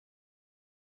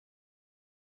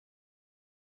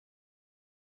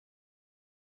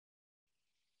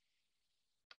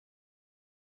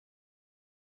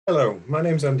Hello, my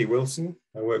name's Andy Wilson.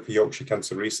 I work for Yorkshire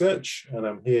Cancer Research and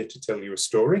I'm here to tell you a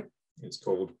story. It's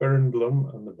called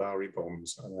Berenblum and the Bari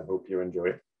bombs, and I hope you enjoy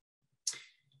it.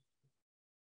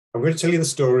 I'm going to tell you the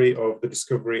story of the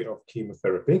discovery of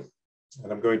chemotherapy,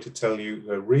 and I'm going to tell you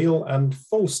the real and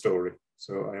full story.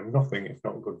 So I am nothing if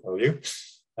not good value.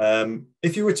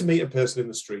 If you were to meet a person in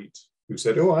the street who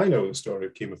said, "Oh, I know the story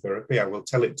of chemotherapy, I will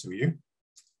tell it to you."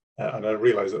 And I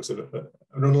realise that's an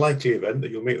unlikely event that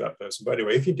you'll meet that person. But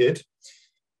anyway, if you did,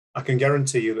 I can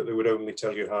guarantee you that they would only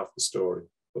tell you half the story,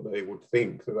 but they would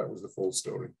think that that was the full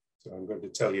story. So I'm going to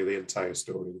tell you the entire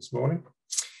story this morning.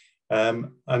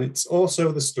 And it's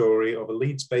also the story of a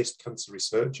Leeds-based cancer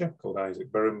researcher called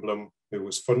Isaac Berenblum, who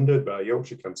was funded by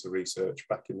Yorkshire Cancer Research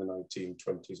back in the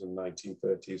 1920s and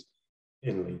 1930s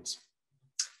in Leeds.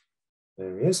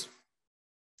 There he is.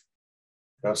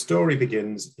 Our story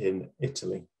begins in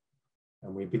Italy.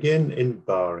 And we begin in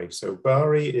Bari. So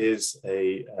Bari is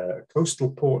a coastal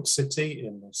port city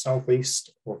in the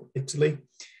southeast of Italy.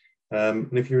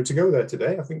 And if you were to go there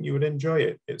today, I think you would enjoy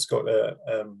it. It's got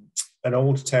an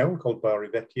old town called Bari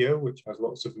Vecchio, which has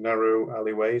lots of narrow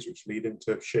alleyways which lead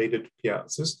into shaded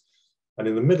piazzas. And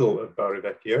in the middle of Bari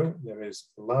Vecchio, there is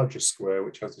a larger square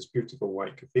which has this beautiful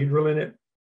white cathedral in it.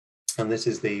 And this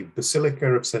is the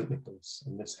Basilica of St. Nicholas.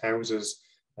 And this houses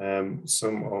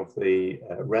some of the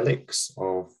relics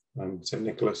of St.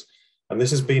 Nicholas. And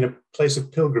this has been a place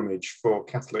of pilgrimage for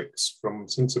Catholics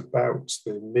since about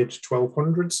the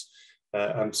mid-1200s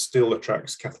and still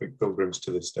attracts Catholic pilgrims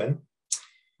to this day.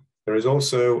 There is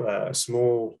also a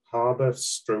small harbour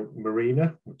stroke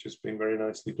marina, which has been very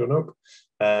nicely done up.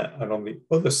 And on the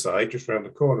other side, just around the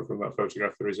corner from that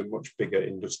photograph, there is a much bigger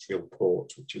industrial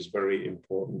port, which is very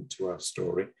important to our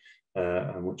story.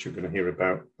 And which you're going to hear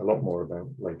about a lot more about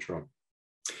later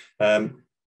on.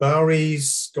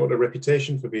 Bari's got a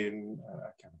reputation for being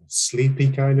kind of a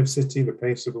sleepy kind of city. The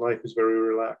pace of life is very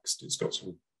relaxed. It's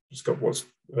got what's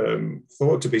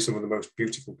thought to be some of the most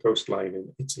beautiful coastline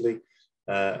in Italy,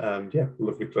 and yeah, a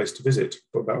lovely place to visit.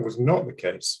 But that was not the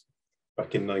case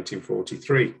back in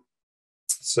 1943.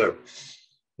 So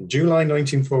in July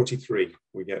 1943,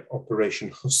 we get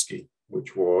Operation Husky,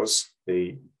 which was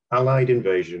the Allied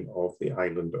invasion of the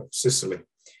island of Sicily.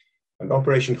 And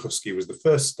Operation Husky was the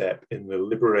first step in the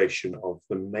liberation of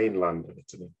the mainland of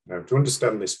Italy. Now, to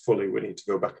understand this fully, we need to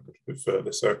go back a little bit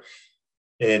further. So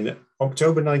in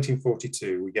October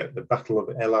 1942, we get the Battle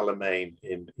of El Alamein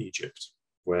in Egypt,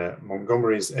 where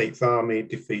Montgomery's 8th Army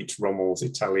defeats Rommel's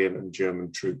Italian and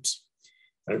German troops.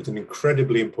 And it was an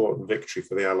incredibly important victory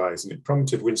for the Allies, and it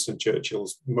prompted Winston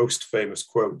Churchill's most famous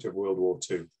quote of World War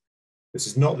II. "This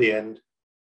is not the end.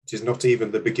 It is not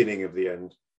even the beginning of the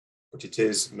end, but it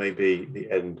is maybe the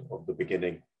end of the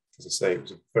beginning." As I say, it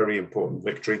was a very important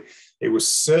victory. It was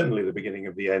certainly the beginning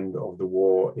of the end of the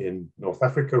war in North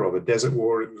Africa, or the Desert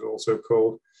War, it was also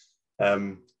called.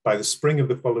 By the spring of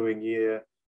the following year,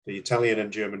 the Italian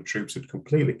and German troops had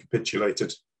completely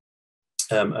capitulated,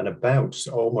 and about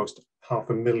almost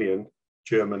 500,000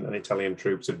 German and Italian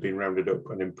troops had been rounded up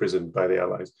and imprisoned by the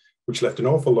Allies, which left an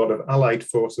awful lot of Allied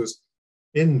forces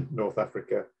in North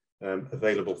Africa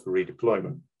available for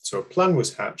redeployment. So a plan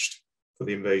was hatched for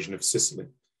the invasion of Sicily.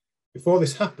 Before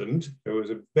this happened, there was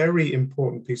a very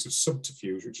important piece of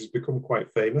subterfuge, which has become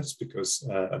quite famous because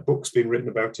a book's been written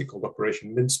about it called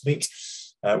Operation Mincemeat,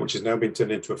 which has now been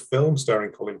turned into a film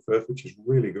starring Colin Firth, which is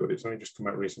really good. It's only just come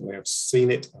out recently. I've seen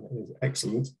it and it is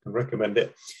excellent. I can recommend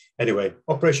it. Anyway,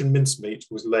 Operation Mincemeat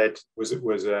was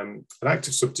an act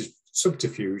of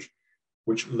subterfuge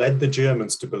which led the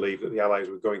Germans to believe that the Allies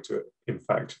were going to, in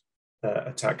fact,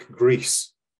 attack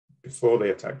Greece before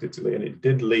they attacked Italy. And it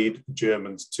did lead the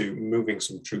Germans to moving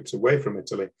some troops away from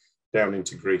Italy down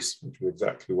into Greece, which was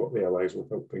exactly what the Allies were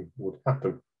hoping would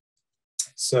happen.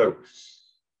 So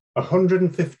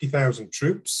 150,000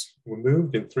 troops were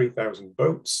moved in 3,000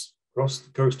 boats across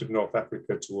the coast of North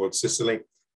Africa towards Sicily,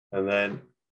 and then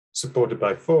supported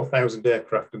by 4,000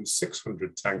 aircraft and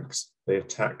 600 tanks, they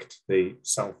attacked the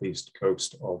southeast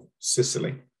coast of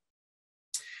Sicily.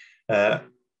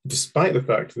 Despite the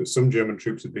fact that some German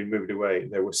troops had been moved away,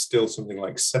 there were still something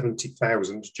like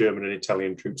 70,000 German and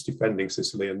Italian troops defending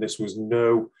Sicily, and this was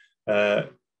no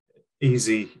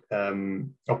easy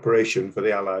operation for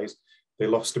the Allies. They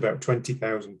lost about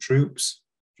 20,000 troops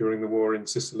during the war in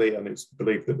Sicily, and it's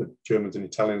believed that the Germans and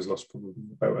Italians lost probably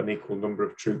about an equal number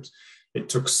of troops. It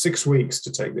took 6 weeks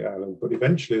to take the island, but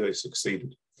eventually they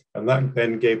succeeded. And that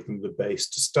then gave them the base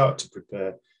to start to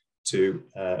prepare to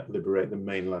liberate the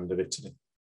mainland of Italy.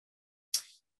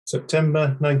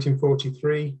 September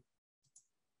 1943,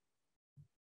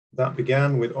 that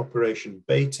began with Operation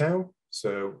Baytown.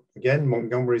 So again,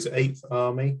 Montgomery's 8th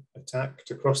Army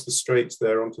attacked across the straits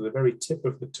there onto the very tip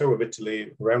of the toe of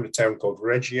Italy, around a town called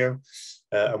Reggio,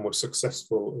 and were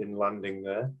successful in landing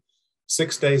there.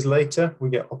 6 days later, we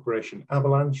get Operation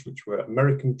Avalanche, which were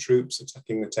American troops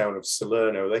attacking the town of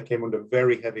Salerno. They came under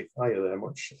very heavy fire there,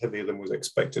 much heavier than was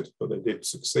expected, but they did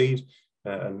succeed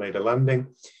and made a landing.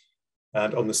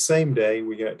 And on the same day,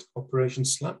 we get Operation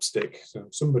Slapstick. So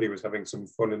somebody was having some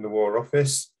fun in the War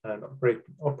Office, and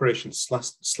Operation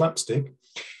Slapstick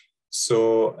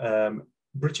saw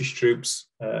British troops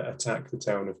attack the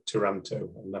town of Taranto,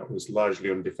 and that was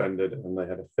largely undefended, and they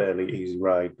had a fairly easy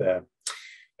ride there.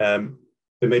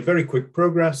 They made very quick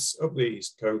progress up the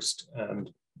east coast,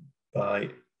 and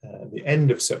by the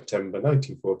end of September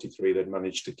 1943, they'd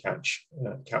managed to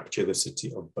capture the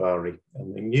city of Bari.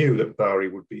 And they knew that Bari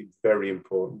would be very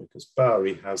important because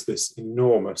Bari has this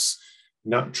enormous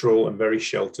natural and very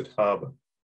sheltered harbour.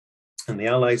 And the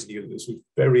Allies knew that this was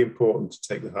very important to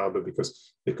take the harbour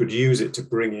because they could use it to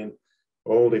bring in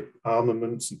all the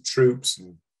armaments and troops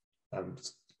and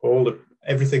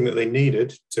everything that they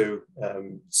needed to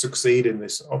succeed in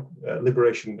this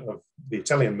liberation of the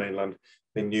Italian mainland.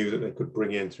 They knew that they could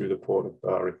bring in through the port of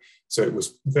Bari. So it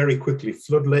was very quickly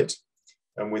floodlit,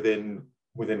 and within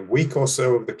a week or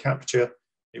so of the capture,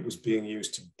 it was being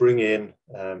used to bring in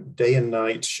day and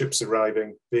night, ships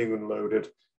arriving, being unloaded,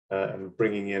 and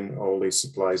bringing in all these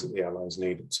supplies that the Allies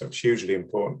needed. So it's hugely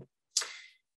important.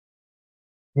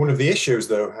 One of the issues,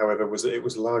 though, however, was that it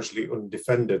was largely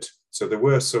undefended. So there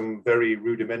were some very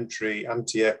rudimentary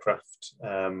anti-aircraft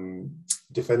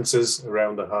defences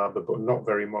around the harbour, but not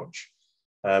very much.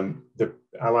 The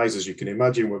Allies, as you can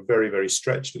imagine, were very, very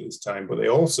stretched at this time, but they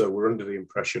also were under the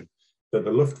impression that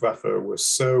the Luftwaffe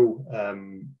was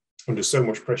under so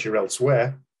much pressure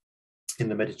elsewhere in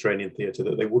the Mediterranean theatre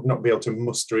that they would not be able to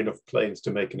muster enough planes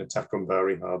to make an attack on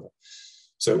Bari harbour.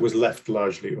 So it was left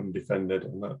largely undefended,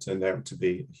 and that turned out to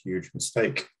be a huge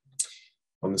mistake.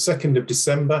 On the 2nd of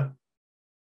December,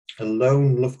 a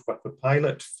lone Luftwaffe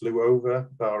pilot flew over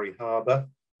Bari harbour,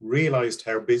 realised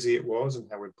how busy it was and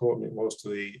how important it was to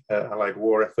the Allied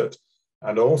war effort,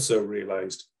 and also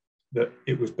realised that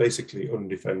it was basically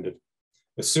undefended.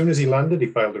 As soon as he landed, he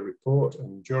filed a report,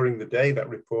 and during the day, that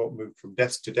report moved from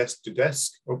desk to desk to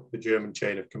desk up the German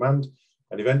chain of command,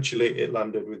 and eventually it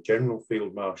landed with General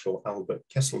Field Marshal Albert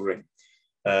Kesselring,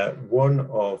 one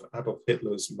of Adolf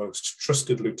Hitler's most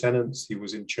trusted lieutenants. He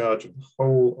was in charge of the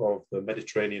whole of the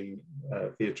Mediterranean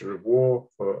theatre of war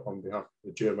on behalf of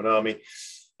the German army.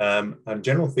 And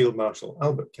General Field Marshal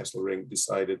Albert Kesselring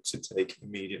decided to take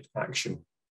immediate action.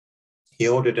 He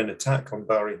ordered an attack on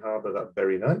Bari harbour that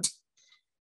very night.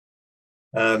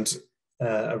 And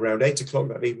around 8 o'clock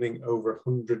that evening, over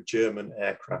 100 German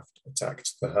aircraft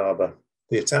attacked the harbour.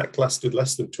 The attack lasted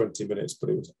less than 20 minutes, but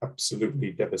it was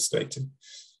absolutely devastating.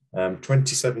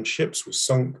 27 ships were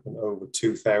sunk and over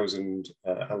 2,000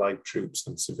 Allied troops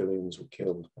and civilians were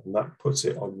killed. And that puts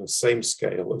it on the same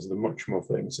scale as the much more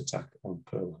famous attack on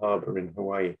Pearl Harbor in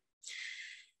Hawaii.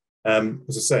 As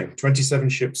I say, 27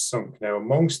 ships sunk. Now,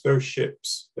 amongst those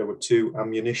ships, there were 2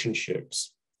 ammunition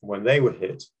ships. When they were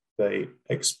hit, they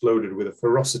exploded with a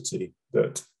ferocity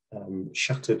that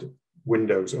shattered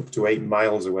windows up to 8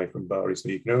 miles away from Bari. So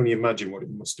you can only imagine what it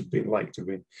must have been like to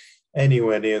be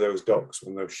anywhere near those docks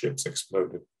when those ships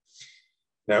exploded.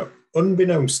 Now,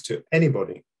 unbeknownst to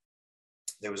anybody,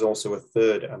 there was also a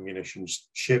 3rd ammunition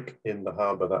ship in the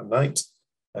harbour that night,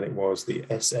 and it was the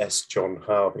SS John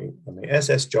Harvey. And the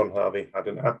SS John Harvey had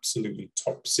an absolutely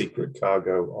top secret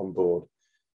cargo on board.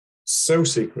 So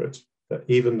secret that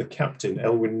even the captain,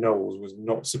 Elwyn Knowles, was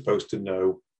not supposed to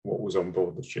know what was on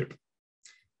board the ship.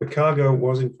 The cargo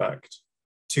was, in fact,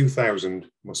 2,000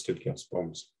 mustard gas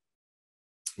bombs.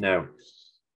 Now,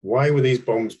 why were these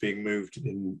bombs being moved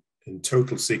in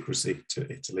total secrecy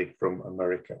to Italy from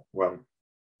America? Well,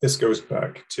 this goes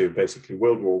back to basically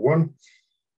World War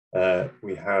I.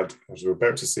 We had, as we're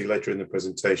about to see later in the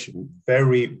presentation,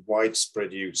 very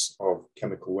widespread use of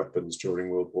chemical weapons during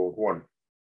World War I.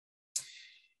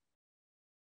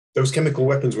 Those chemical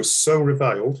weapons were so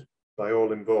reviled by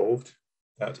all involved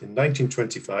that in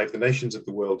 1925, the nations of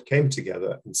the world came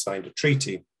together and signed a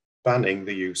treaty banning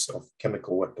the use of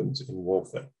chemical weapons in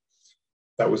warfare.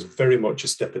 That was very much a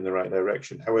step in the right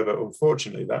direction. However,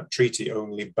 unfortunately, that treaty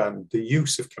only banned the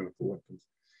use of chemical weapons.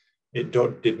 It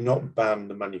did not ban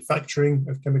the manufacturing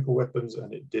of chemical weapons,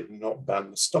 and it did not ban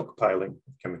the stockpiling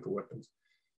of chemical weapons.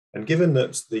 And given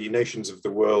that the nations of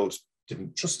the world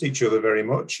didn't trust each other very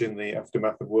much in the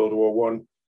aftermath of World War I,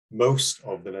 most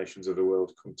of the nations of the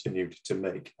world continued to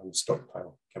make and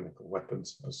stockpile chemical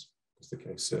weapons, as was the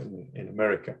case certainly in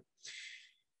America.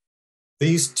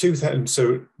 These 2,000,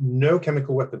 so no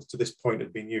chemical weapons to this point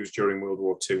had been used during World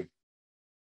War II.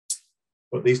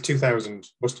 But these 2,000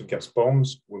 mustard gas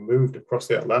bombs were moved across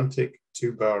the Atlantic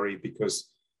to Bari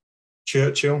because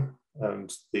Churchill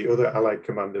and the other Allied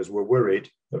commanders were worried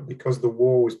that because the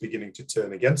war was beginning to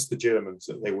turn against the Germans,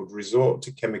 that they would resort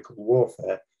to chemical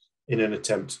warfare in an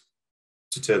attempt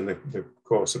to turn the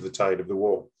course of the tide of the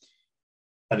war.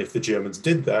 And if the Germans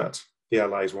did that, the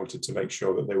Allies wanted to make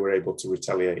sure that they were able to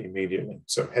retaliate immediately.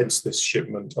 So hence this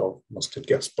shipment of mustard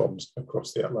gas bombs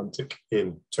across the Atlantic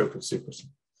in total secrecy.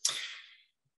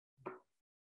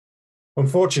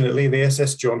 Unfortunately, the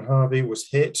SS John Harvey was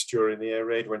hit during the air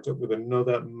raid, went up with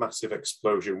another massive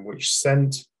explosion, which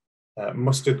sent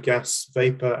mustard gas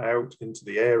vapor out into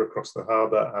the air across the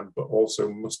harbour, but also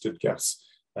mustard gas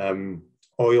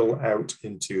oil out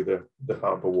into the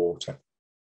harbour water.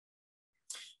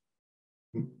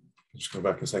 Just go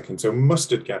back a second. So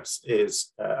mustard gas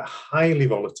is highly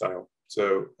volatile.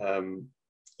 So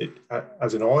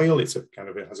as an oil, it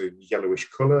has a yellowish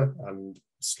colour and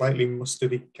slightly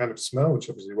mustardy kind of smell, which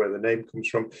obviously where the name comes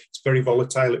from. It's very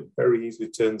volatile. It very easily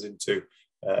turns into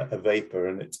a vapor,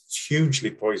 and it's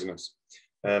hugely poisonous.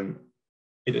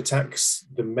 It attacks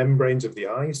the membranes of the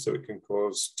eyes, so it can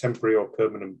cause temporary or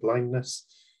permanent blindness.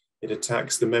 It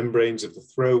attacks the membranes of the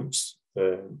throat,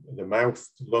 the mouth,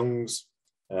 lungs,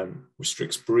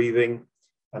 restricts breathing,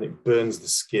 and it burns the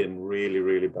skin really,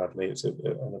 really badly. It's an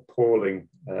appalling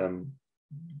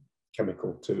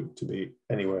chemical to be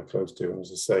anywhere close to. And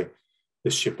as I say,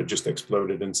 this ship had just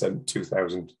exploded and sent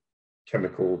 2,000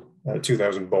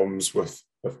 bombs worth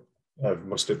of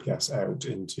mustard gas out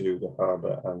into the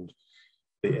harbour and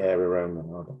the air around the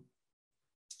harbour.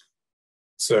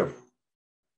 So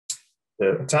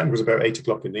the attack was about 8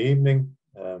 o'clock in the evening.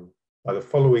 By the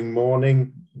following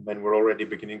morning, men were already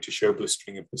beginning to show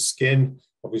blistering of the skin.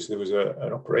 Obviously, there was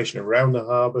an operation around the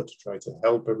harbour to try to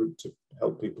help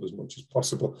people as much as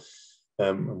possible.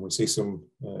 And we see some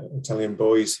Italian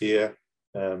boys here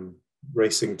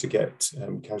racing to get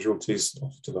casualties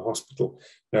off to the hospital.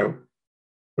 Now,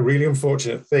 a really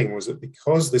unfortunate thing was that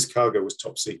because this cargo was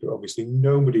top secret, obviously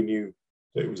nobody knew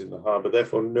that it was in the harbour.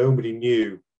 Therefore, nobody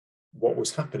knew what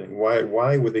was happening.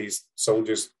 Why were these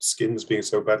soldiers' skins being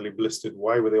so badly blistered?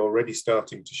 Why were they already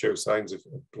starting to show signs of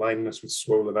blindness with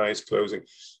swollen eyes closing?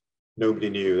 Nobody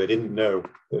knew. They didn't know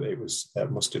that it was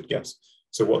mustard gas.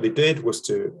 So what they did was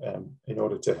to, in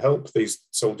order to help these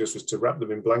soldiers, was to wrap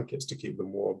them in blankets to keep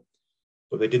them warm.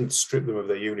 But they didn't strip them of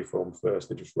their uniform first.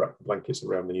 They just wrapped the blankets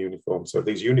around the uniform. So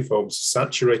these uniforms,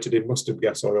 saturated in mustard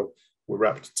gas oil, were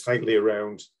wrapped tightly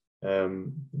around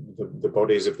the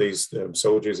bodies of these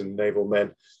soldiers and naval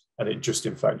men, and it just,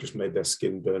 in fact, just made their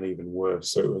skin burn even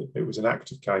worse. So it was an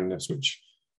act of kindness, which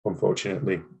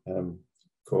unfortunately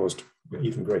caused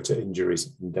even greater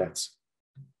injuries and deaths.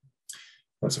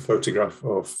 That's a photograph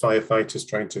of firefighters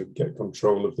trying to get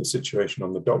control of the situation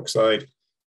on the dockside,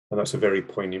 and that's a very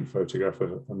poignant photograph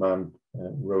of a man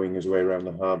rowing his way around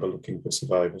the harbour looking for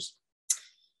survivors.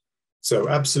 So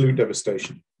absolute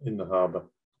devastation in the harbour.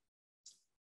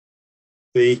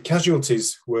 The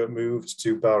casualties were moved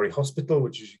to Bari Hospital,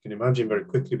 which, as you can imagine, very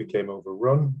quickly became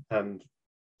overrun. And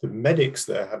the medics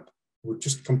there were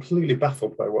just completely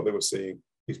baffled by what they were seeing.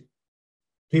 These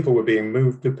people were being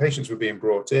moved, the patients were being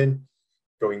brought in,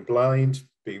 going blind,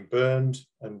 being burned,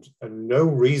 and no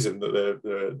reason that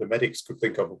the medics could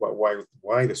think of about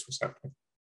why this was happening.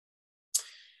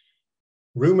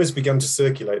 Rumours began to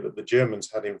circulate that the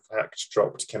Germans had in fact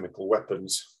dropped chemical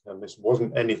weapons, and this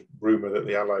wasn't any rumour that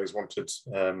the Allies wanted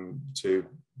to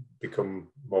become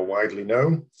more widely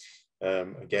known,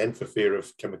 again for fear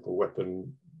of chemical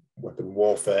weapon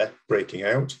warfare breaking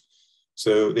out.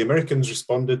 So the Americans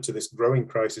responded to this growing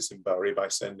crisis in Bari by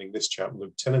sending this chap,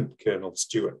 Lieutenant Colonel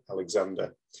Stuart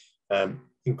Alexander,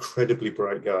 incredibly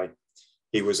bright guy.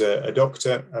 He was a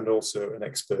doctor and also an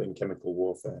expert in chemical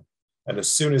warfare. And as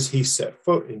soon as he set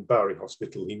foot in Bari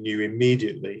Hospital, he knew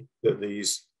immediately that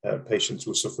these patients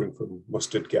were suffering from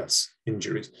mustard gas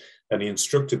injuries. And he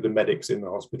instructed the medics in the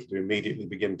hospital to immediately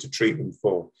begin to treat them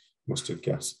for mustard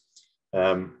gas.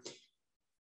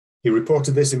 He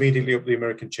reported this immediately up the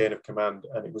American chain of command,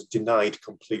 and it was denied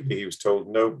completely. He was told,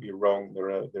 no, you're wrong.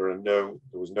 There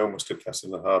was no mustard gas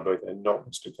in the harbour. They're not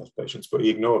mustard gas patients. But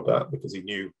he ignored that because he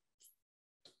knew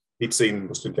he'd seen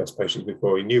mustard gas patients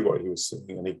before. He knew what he was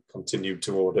seeing, and he continued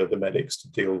to order the medics to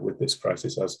deal with this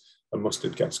crisis as a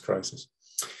mustard gas crisis.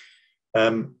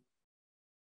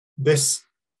 This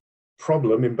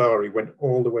problem in Bari went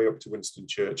all the way up to Winston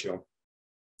Churchill.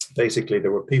 Basically,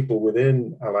 there were people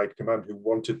within Allied command who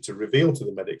wanted to reveal to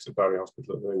the medics at Bari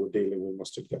Hospital that they were dealing with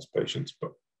mustard gas patients,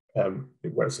 but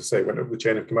as I say, went up the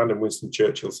chain of command, and Winston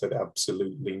Churchill said,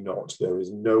 absolutely not. There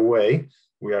is no way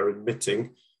we are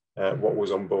admitting what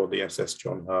was on board the SS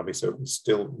John Harvey. So it was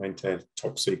still maintained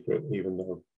top secret, even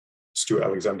though Stuart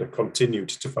Alexander continued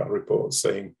to file reports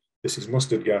saying, this is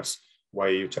mustard gas. Why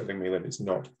are you telling me that it's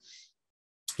not?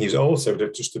 He's also,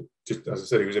 just as I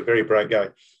said, he was a very bright guy.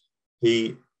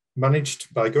 He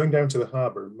managed, by going down to the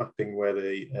harbour and mapping where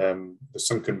the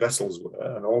sunken vessels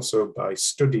were, and also by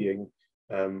studying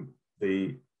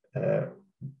the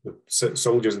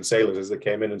soldiers and sailors as they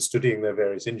came in and studying their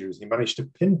various injuries, he managed to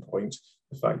pinpoint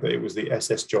the fact that it was the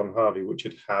SS John Harvey which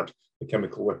had the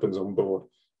chemical weapons on board.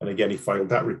 And again, he filed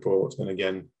that report, and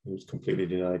again, he was completely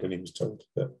denied, and he was told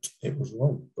that it was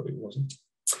wrong, but it wasn't.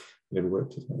 It never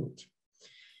worked it out.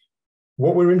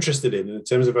 What we're interested in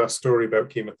terms of our story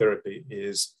about chemotherapy,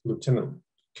 is Lieutenant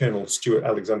Colonel Stuart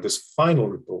Alexander's final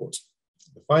report,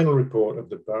 the final report of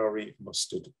the Bari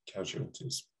mustard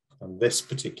casualties. And this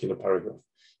particular paragraph,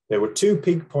 there were 2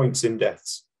 peak points in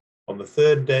deaths on the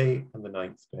 3rd day and the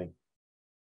 9th day.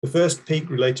 The first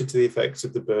peak related to the effects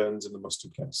of the burns and the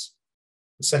mustard gas.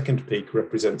 The second peak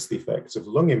represents the effects of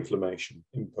lung inflammation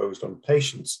imposed on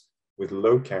patients with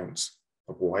low counts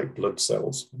of white blood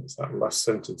cells. And it's that last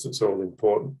sentence that's all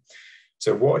important.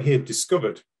 So what he had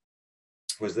discovered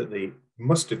was that the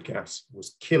mustard gas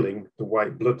was killing the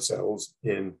white blood cells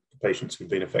in the patients who'd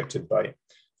been affected by it.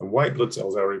 And white blood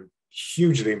cells are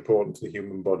hugely important to the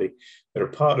human body. They're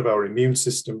a part of our immune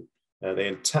system. They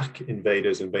attack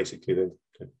invaders, and basically they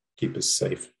keep us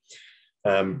safe.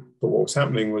 But what was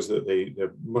happening was that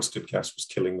the mustard gas was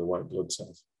killing the white blood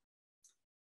cells.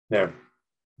 Now,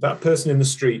 that person in the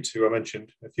street who I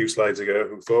mentioned a few slides ago,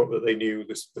 who thought that they knew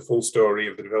the full story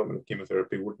of the development of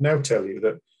chemotherapy, would now tell you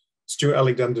that Stuart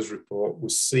Alexander's report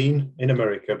was seen in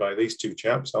America by these 2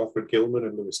 chaps, Alfred Gilman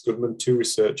and Lewis Goodman, 2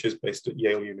 researchers based at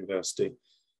Yale University,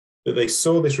 that they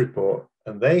saw this report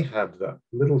and they had that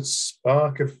little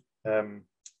spark of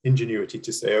ingenuity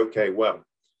to say, okay, well,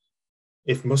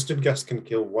 if mustard gas can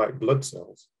kill white blood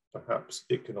cells, perhaps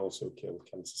it can also kill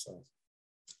cancer cells.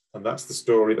 And that's the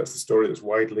story that's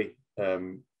widely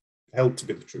held to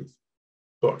be the truth.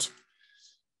 But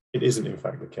it isn't, in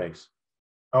fact, the case.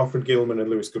 Alfred Gilman and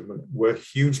Lewis Goodman were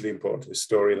hugely important to this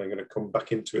story, and I'm going to come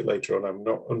back into it later on. I'm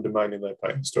not undermining their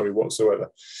part in the story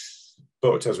whatsoever.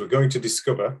 But as we're going to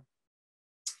discover,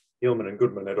 Gilman and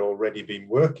Goodman had already been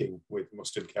working with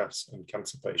mustard gas and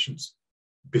cancer patients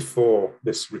before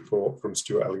this report from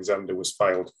Stuart Alexander was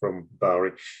filed from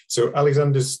Bari. So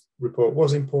Alexander's report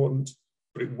was important,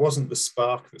 but it wasn't the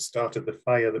spark that started the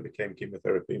fire that became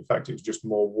chemotherapy. In fact, it was just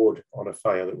more wood on a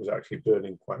fire that was actually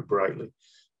burning quite brightly,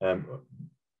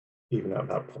 even at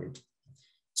that point.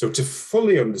 So to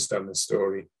fully understand the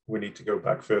story, we need to go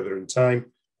back further in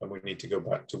time, and we need to go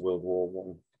back to World War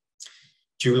I.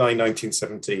 July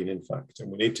 1917, in fact,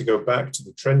 and we need to go back to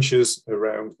the trenches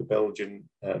around the Belgian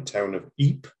town of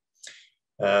Ypres.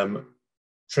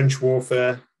 Trench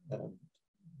warfare,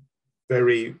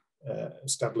 very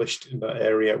established in that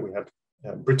area. We had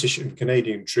British and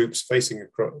Canadian troops facing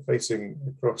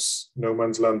across no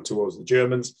man's land towards the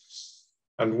Germans.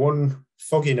 And one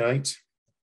foggy night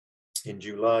in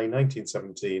July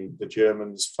 1917, the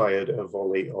Germans fired a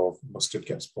volley of mustard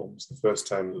gas bombs, the first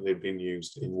time that they'd been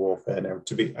used in warfare. Now,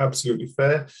 to be absolutely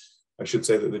fair, I should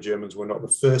say that the Germans were not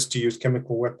the first to use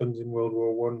chemical weapons in World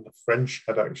War I. The French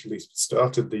had actually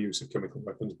started the use of chemical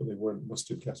weapons, but they weren't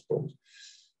mustard gas bombs.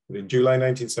 But in July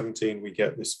 1917, we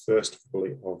get this first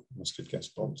volley of mustard gas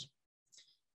bombs.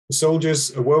 The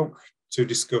soldiers awoke to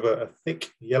discover a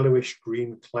thick yellowish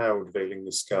green cloud veiling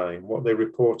the sky, and what they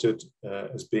reported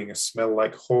as being a smell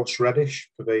like horseradish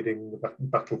pervading the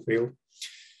battlefield,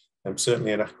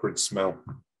 certainly an acrid smell.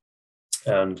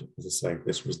 And as I say,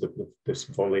 this was this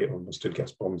volley of mustard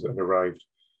gas bombs that had arrived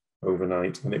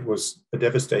overnight, and it was a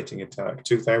devastating attack.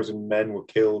 2,000 men were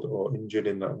killed or injured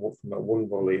in from that one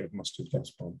volley of mustard gas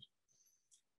bombs.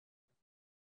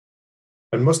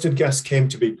 And mustard gas came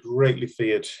to be greatly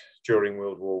feared during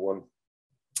World War I.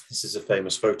 This is a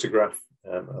famous photograph,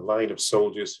 a line of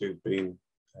soldiers who've been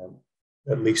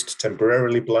at least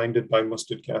temporarily blinded by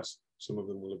mustard gas. Some of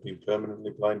them will have been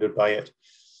permanently blinded by it.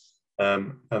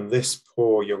 And this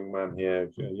poor young man here,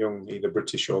 a young either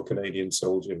British or Canadian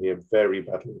soldier here, very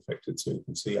badly affected. So you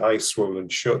can see eyes swollen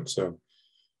shut, so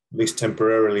at least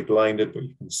temporarily blinded, but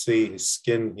you can see his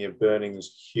skin here burning. There's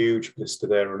a huge blister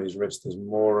there on his wrist. There's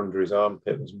more under his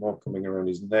armpit. There's more coming around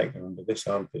his neck and under this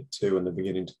armpit too, and they're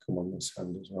beginning to come on this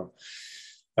hand as well.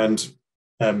 And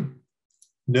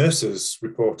nurses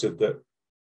reported that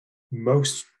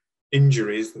most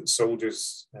injuries that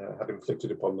soldiers had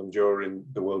inflicted upon them during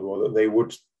the World War, that they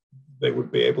would they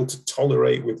would be able to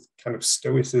tolerate with kind of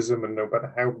stoicism, and no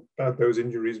matter how bad those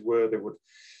injuries were, they would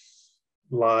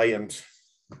lie and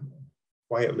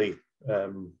quietly,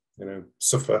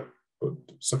 suffer, but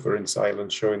suffer in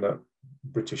silence, showing that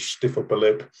British stiff upper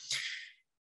lip.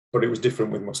 But it was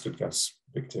different with mustard gas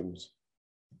victims.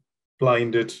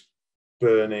 Blinded,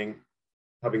 burning,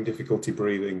 having difficulty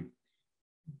breathing.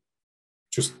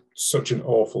 Just such an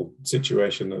awful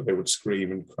situation that they would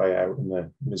scream and cry out in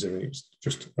their misery. It's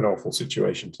just an awful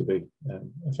situation to be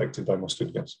affected by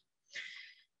mustard gas.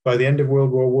 By the end of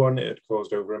World War I, it had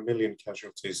caused over 1 million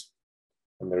casualties,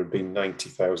 and there had been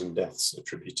 90,000 deaths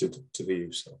attributed to the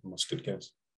use of mustard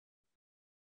gas.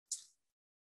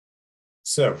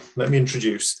 So let me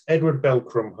introduce Edward Bell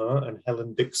Crumhar and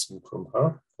Helen Dixon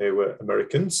Crumhar. They were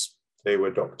Americans. They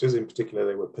were doctors. In particular,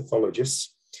 they were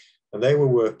pathologists. And they were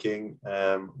working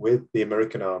with the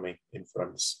American Army in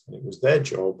France. And it was their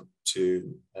job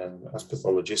to, as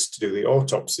pathologists, to do the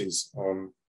autopsies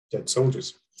on dead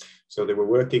soldiers. So they were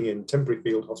working in temporary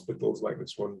field hospitals like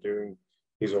this one, doing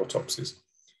these autopsies.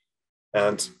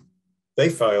 And they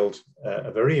filed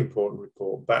a very important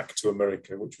report back to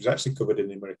America, which was actually covered in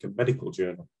the American Medical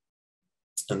Journal.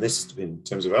 And this, in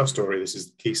terms of our story, this is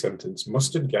the key sentence: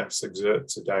 mustard gas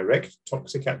exerts a direct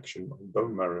toxic action on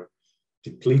bone marrow,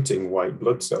 depleting white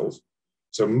blood cells.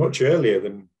 So much earlier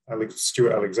than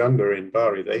Stuart Alexander in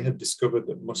Bari, they had discovered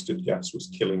that mustard gas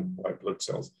was killing white blood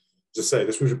cells. As I say,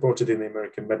 this was reported in the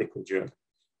American Medical Journal.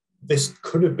 This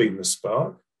could have been the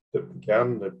spark that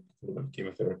began the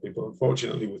chemotherapy, but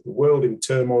unfortunately, with the world in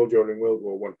turmoil during World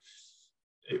War I,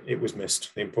 it was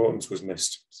missed. The importance was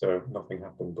missed, so nothing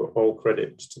happened. But all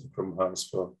credit to the Crumhars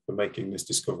for making this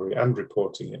discovery and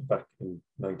reporting it back in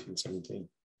 1917.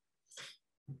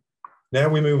 Now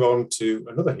we move on to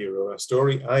another hero of our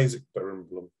story, Isaac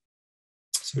Berenblum.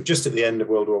 So just at the end of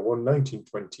World War I,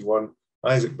 1921,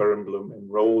 Isaac Berenblum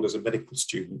enrolled as a medical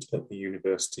student at the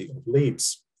University of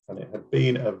Leeds, and it had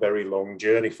been a very long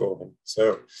journey for him.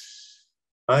 So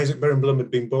Isaac Berenblum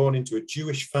had been born into a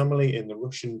Jewish family in the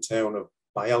Russian town of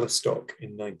Bialystok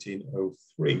in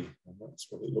 1903, and that's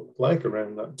what it looked like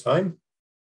around that time.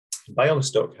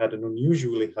 Bialystok had an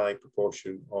unusually high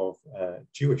proportion of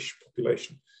Jewish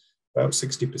population. About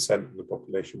 60% of the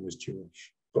population was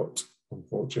Jewish, but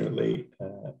unfortunately,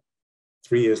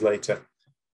 3 years later,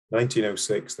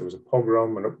 1906, there was a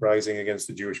pogrom, an uprising against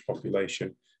the Jewish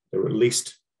population. There were at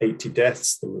least 80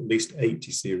 deaths, there were at least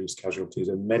 80 serious casualties,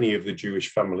 and many of the Jewish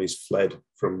families fled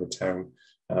from the town,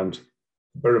 and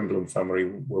the Berenblum family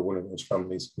were one of those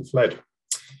families who fled.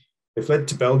 They fled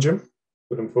to Belgium,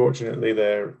 but unfortunately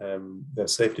their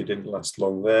safety didn't last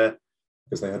long there,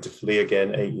 because they had to flee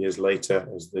again 8 years later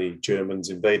as the Germans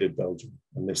invaded Belgium,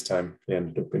 and this time they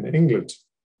ended up in England.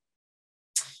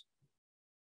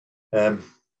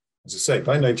 As I say,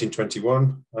 by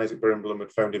 1921, Isaac Berenblum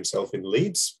had found himself in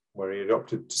Leeds, where he had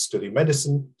opted to study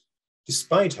medicine,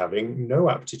 despite having no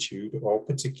aptitude or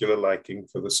particular liking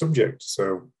for the subject.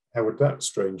 So how would that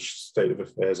strange state of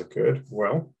affairs occurred?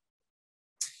 Well,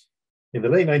 in the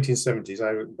late 1970s,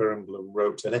 Isaac Berenblum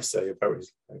wrote an essay about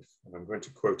his life, and I'm going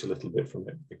to quote a little bit from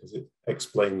it because it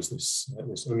explains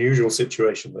this unusual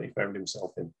situation that he found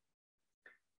himself in.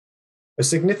 A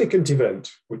significant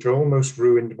event which almost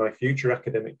ruined my future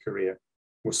academic career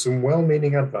was some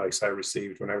well-meaning advice I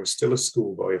received when I was still a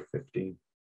schoolboy of 15.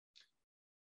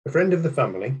 A friend of the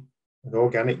family, an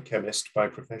organic chemist by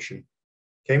profession,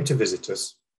 came to visit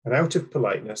us and out of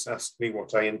politeness asked me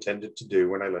what I intended to do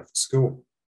when I left school.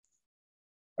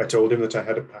 I told him that I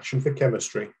had a passion for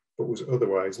chemistry, but was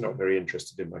otherwise not very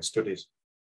interested in my studies.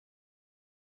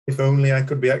 If only I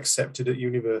could be accepted at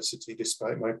university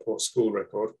despite my poor school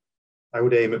record, I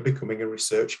would aim at becoming a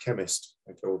research chemist,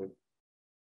 I told him.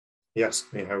 He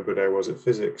asked me how good I was at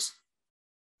physics.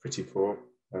 Pretty poor,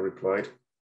 I replied.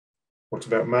 What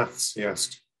about maths, he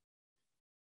asked.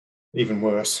 Even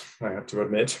worse, I had to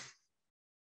admit.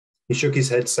 He shook his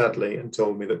head sadly and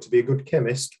told me that to be a good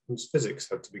chemist, one's physics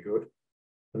had to be good,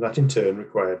 and that in turn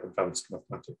required advanced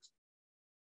mathematics.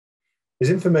 His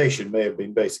information may have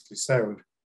been basically sound,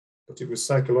 but it was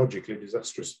psychologically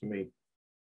disastrous for me.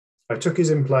 I took his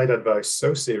implied advice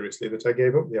so seriously that I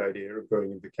gave up the idea of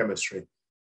going into chemistry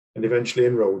and eventually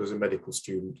enrolled as a medical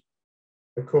student,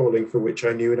 a calling for which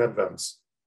I knew in advance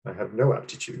I had no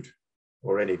aptitude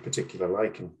or any particular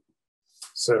liking.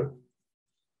 So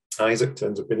Isaac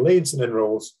turns up in Leeds and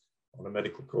enrolls on a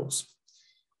medical course.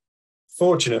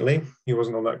 Fortunately, he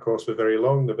wasn't on that course for very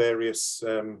long. The various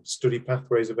study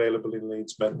pathways available in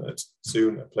Leeds meant that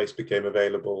soon a place became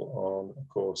available on a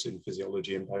course in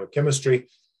physiology and biochemistry,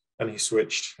 and he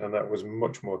switched, and that was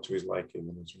much more to his liking.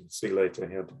 And as we'll see later,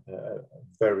 he had a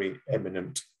very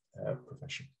eminent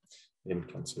profession in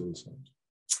cancer research.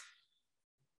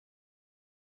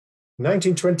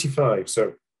 1925,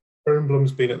 so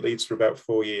Berenblum's been at Leeds for about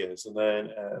 4 years, and then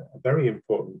a very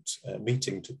important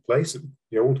meeting took place at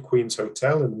the old Queen's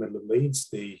Hotel in the middle of Leeds.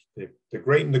 The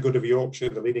great and the good of Yorkshire,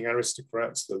 the leading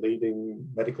aristocrats, the leading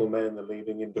medical men, the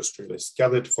leading industrialists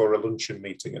gathered for a luncheon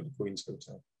meeting at the Queen's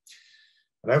Hotel.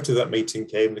 And out of that meeting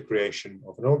came the creation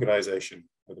of an organisation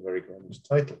with a very grand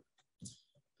title,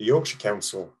 the Yorkshire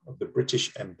Council of the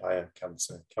British Empire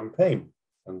Cancer Campaign.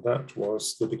 And that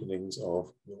was the beginnings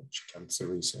of Yorkshire cancer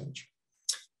research.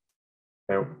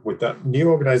 Now, with that new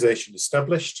organisation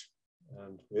established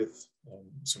and with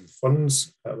some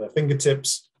funds at their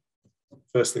fingertips, the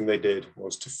first thing they did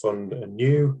was to fund a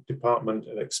new department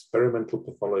of experimental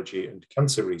pathology and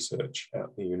cancer research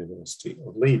at the University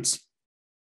of Leeds.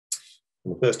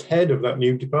 And the first head of that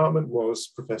new department was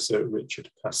Professor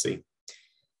Richard Passy.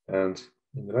 And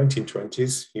in the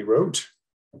 1920s, he wrote,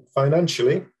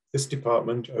 "Financially, this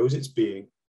department owes its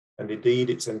being, and indeed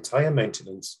its entire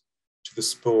maintenance, to the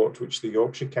support which the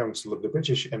Yorkshire Council of the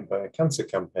British Empire Cancer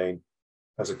Campaign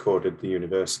has accorded the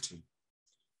university."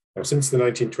 Now, since the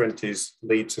 1920s,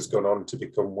 Leeds has gone on to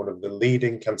become one of the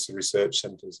leading cancer research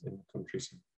centres in the country.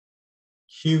 So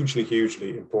hugely,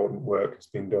 hugely important work has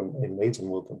been done in Leeds and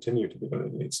will continue to be done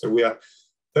in Leeds. So we are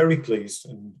very pleased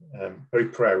and very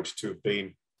proud to have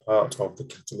been part of the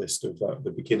catalyst of that, the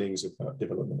beginnings of that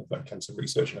development of that cancer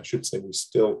research. And I should say we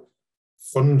still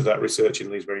fund that research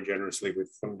in Leeds very generously. We've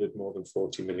funded more than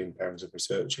 £40 million of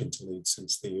research into Leeds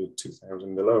since the year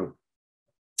 2000 alone.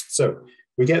 So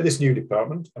we get this new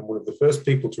department, and one of the first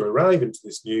people to arrive into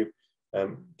this new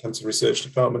cancer research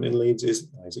department in Leeds is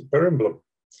Isaac Berenblum.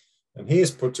 And he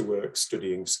is put to work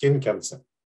studying skin cancer.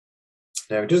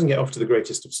 Now, he doesn't get off to the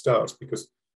greatest of starts,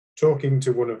 because talking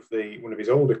to one of his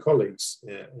older colleagues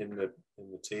in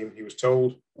the team, he was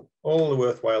told all the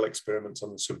worthwhile experiments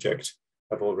on the subject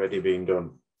have already been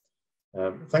done.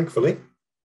 Thankfully,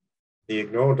 he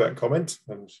ignored that comment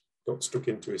and got stuck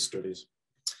into his studies.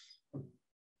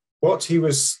 What he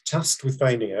was tasked with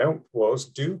finding out was,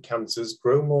 do cancers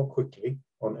grow more quickly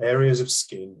on areas of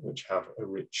skin which have a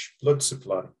rich blood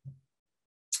supply?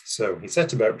 So he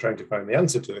set about trying to find the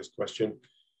answer to this question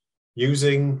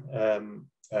using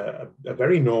a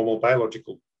very normal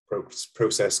biological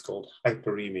process called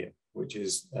hyperemia, which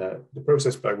is the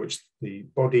process by which the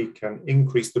body can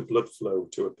increase the blood flow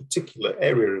to a particular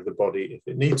area of the body if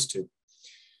it needs to.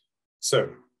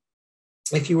 So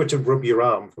if you were to rub your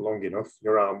arm for long enough,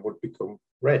 your arm would become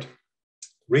red.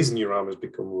 The reason your arm has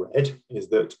become red is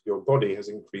that your body has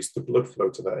increased the blood flow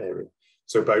to that area.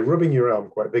 So by rubbing your arm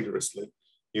quite vigorously,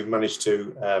 you've managed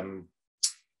to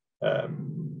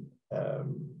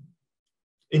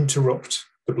interrupt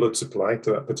the blood supply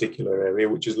to that particular area,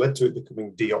 which has led to it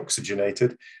becoming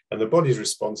deoxygenated. And the body's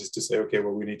response is to say, okay,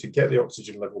 well, we need to get the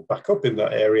oxygen level back up in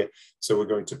that area. So we're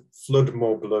going to flood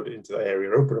more blood into that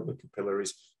area, open up the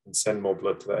capillaries and send more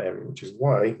blood to that area, which is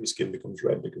why your skin becomes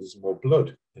red, because there's more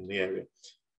blood in the area.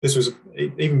 This was,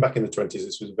 even back in the 20s,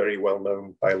 this was a very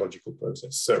well-known biological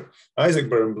process. So Isaac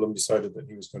Berenblum decided that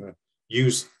he was going to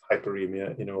use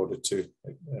hyperemia in order to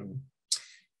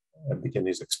begin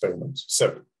his experiments.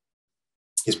 So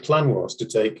his plan was to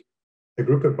take a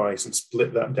group of mice and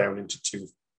split that down into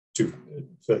two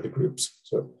further groups.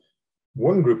 So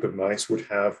one group of mice would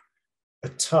have a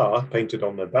tar painted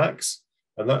on their backs,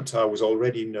 and that tar was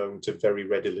already known to very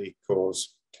readily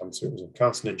cause cancer. It was a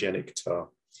carcinogenic tar.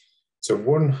 So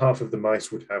one half of the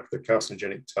mice would have the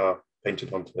carcinogenic tar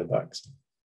painted onto their backs.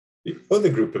 The other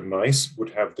group of mice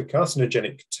would have the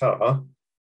carcinogenic tar,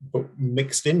 but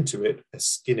mixed into it a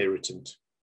skin irritant.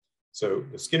 So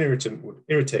the skin irritant would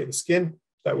irritate the skin,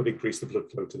 that would increase the blood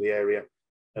flow to the area.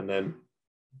 And then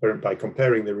by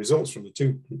comparing the results from the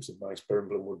two groups of mice,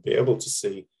 Berenblum would be able to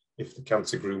see if the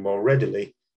cancer grew more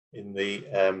readily in the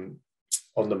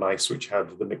on the mice which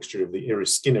had the mixture of the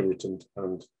skin irritant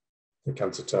and the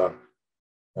cancer tar.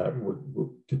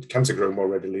 Did cancer grow more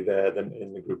readily there than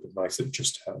in the group of mice that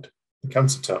just had the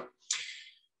cancer tar?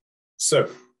 So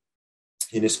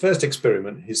in his first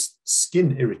experiment, his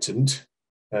skin irritant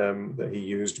that he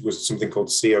used was something called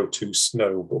CO2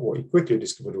 snow, but what he quickly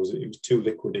discovered was that it was too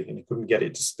liquidy and he couldn't get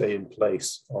it to stay in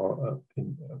place or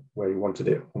where he wanted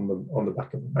it on the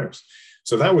back of the mouse.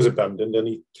 So that was abandoned, and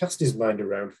he cast his mind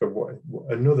around for what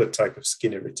another type of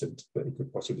skin irritant that he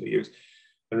could possibly use.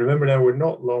 And remember now, we're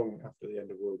not long after the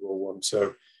end of World War I,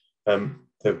 so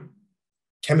the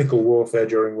chemical warfare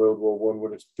during World War I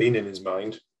would have been in his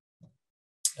mind,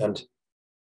 and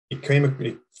he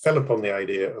fell upon the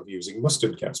idea of using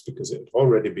mustard gas because it had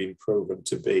already been proven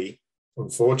to be,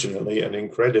 unfortunately, an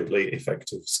incredibly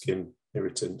effective skin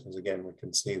irritant, as again we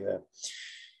can see there.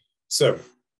 So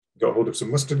he got hold of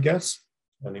some mustard gas,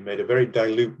 and he made a very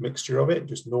dilute mixture of it,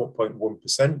 just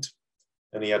 0.1%,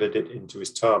 and he added it into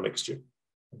his tar mixture.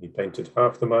 And he painted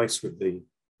half the mice with the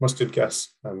mustard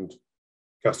gas and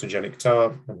carcinogenic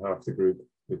tar, and half the group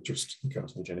with just the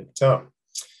carcinogenic tar.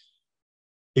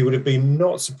 He would have been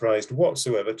not surprised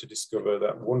whatsoever to discover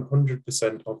that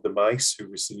 100% of the mice who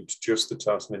received just the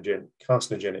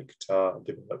carcinogenic tar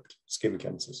developed skin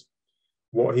cancers.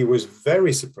 What he was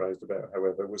very surprised about,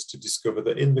 however, was to discover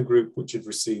that in the group which had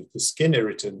received the skin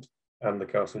irritant and the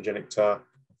carcinogenic tar,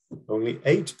 only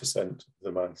 8% of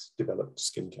the mice developed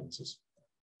skin cancers.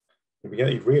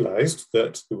 He realized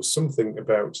that there was something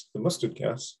about the mustard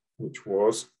gas which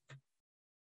was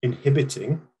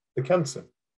inhibiting the cancer.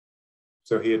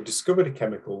 So he had discovered a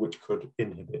chemical which could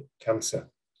inhibit cancer.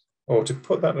 Or to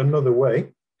put that another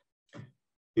way,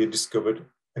 he had discovered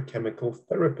a chemical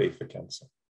therapy for cancer.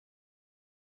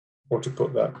 Or to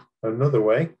put that another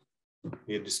way,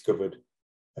 he had discovered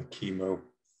a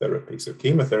chemotherapy. So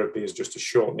chemotherapy is just a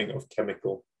shortening of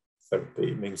chemical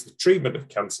therapy. It means the treatment of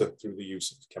cancer through the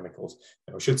use of chemicals.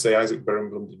 Now, I should say Isaac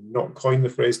Berenblum did not coin the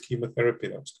phrase chemotherapy.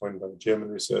 That was coined by a German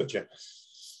researcher.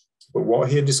 But what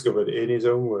he had discovered, in his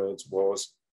own words,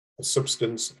 was a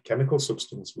substance, a chemical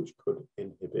substance, which could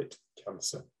inhibit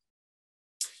cancer.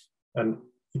 And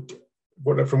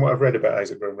from what I've read about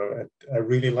Isaac Berenblum, I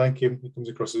really like him. He comes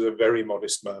across as a very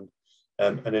modest man.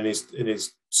 And in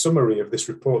his summary of this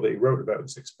report that he wrote about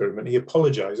this experiment, he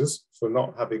apologizes for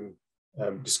not having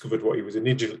discovered what he was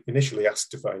initially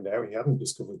asked to find out. He hadn't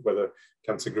discovered whether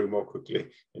cancer grew more quickly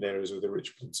in areas with a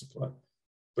rich blood supply.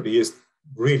 But he is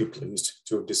really pleased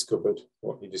to have discovered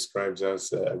what he describes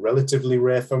as a relatively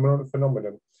rare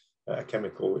phenomenon, a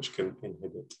chemical which can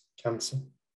inhibit cancer.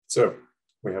 So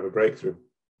we have a breakthrough.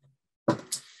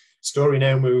 Story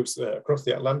now moves across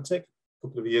the Atlantic. A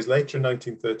couple of years later, in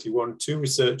 1931, two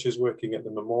researchers working at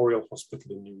the Memorial Hospital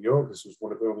in New York. This was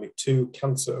one of only two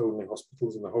cancer-only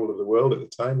hospitals in the whole of the world at the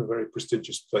time, a very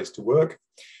prestigious place to work.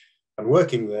 And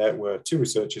working there were two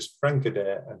researchers, Frank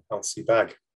Adair and Halsey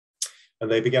Bagg. And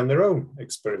they began their own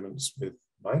experiments with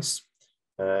mice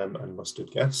and mustard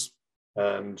gas,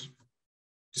 and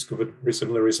discovered very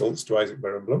similar results to Isaac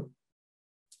Berenblum.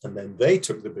 And then they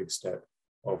took the big step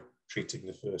of treating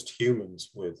the first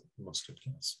humans with mustard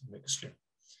gas mixture.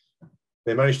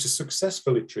 They managed to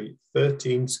successfully treat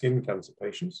 13 skin cancer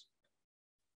patients.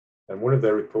 And one of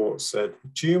their reports said, the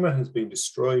tumor has been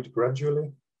destroyed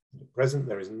gradually. At present,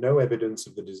 there is no evidence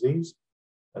of the disease,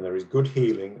 and there is good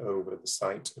healing over the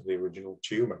site of the original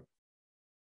tumor.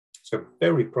 So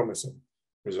very promising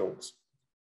results.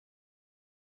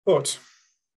 But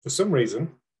for some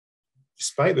reason,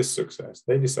 despite this success,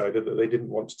 they decided that they didn't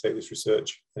want to take this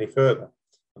research any further.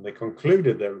 And they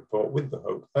concluded their report with the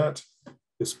hope that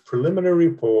this preliminary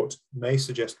report may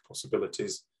suggest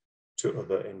possibilities to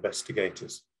other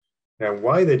investigators. Now,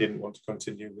 why they didn't want to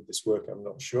continue with this work, I'm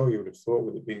not sure. You would have thought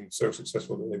with it being so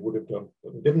successful that they would have done,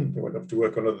 but they didn't. They went off to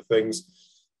work on other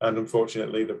things. And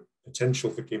unfortunately, the potential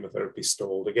for chemotherapy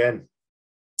stalled again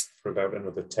for about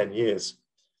another 10 years.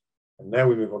 And now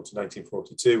we move on to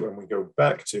 1942, and we go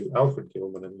back to Alfred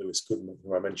Gilman and Lewis Goodman,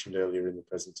 who I mentioned earlier in the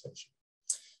presentation.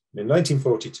 In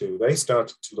 1942, they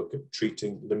started to look at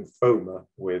treating lymphoma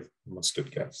with mustard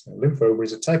gas. Now, lymphoma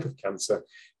is a type of cancer.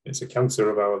 It's a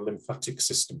cancer of our lymphatic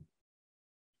system.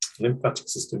 The lymphatic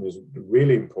system is a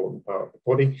really important part of the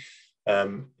body.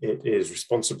 It is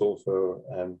responsible for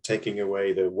taking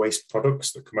away the waste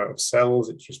products that come out of cells.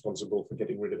 It's responsible for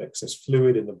getting rid of excess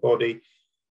fluid in the body.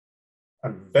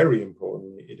 And very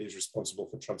importantly, it is responsible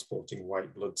for transporting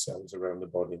white blood cells around the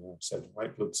body. And I've said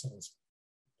white blood cells,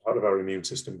 part of our immune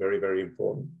system, very, very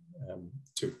important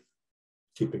to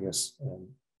keeping us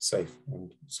safe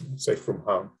and safe from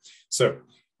harm. So,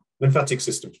 lymphatic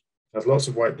system has lots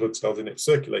of white blood cells in it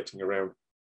circulating around,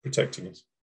 protecting us.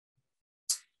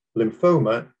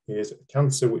 Lymphoma is a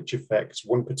cancer which affects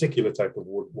one particular type of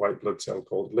white blood cell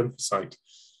called lymphocyte.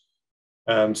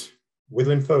 And with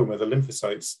lymphoma, the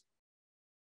lymphocytes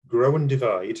grow and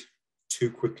divide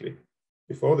too quickly.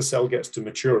 Before the cell gets to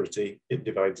maturity, it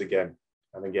divides again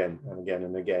and again and again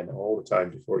and again, all the time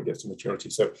before it gets to maturity.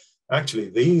 So actually,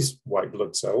 these white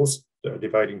blood cells that are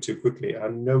dividing too quickly are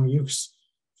no use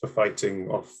for fighting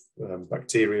off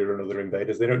bacteria and other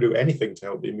invaders. They don't do anything to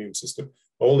help the immune system.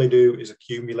 All they do is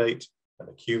accumulate and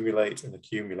accumulate and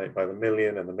accumulate by the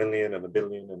million and the million and the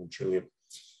billion and the trillion.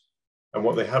 And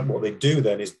what they do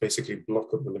then is basically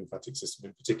block up the lymphatic system.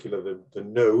 In particular, the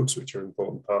nodes, which are an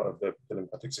important part of the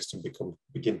lymphatic system,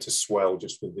 begin to swell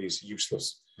just with these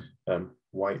useless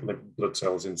white blood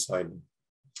cells inside them.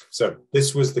 So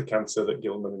this was the cancer that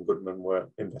Gilman and Goodman were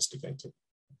investigating.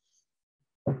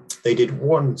 They did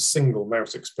one single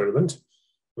mouse experiment,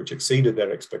 which exceeded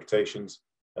their expectations,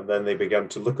 and then they began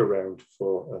to look around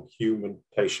for a human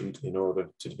patient in order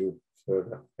to do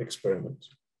further experiments.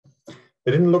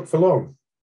 They didn't look for long.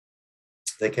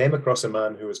 They came across a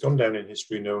man who has gone down in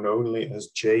history known only as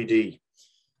JD.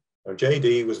 Now,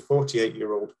 JD was a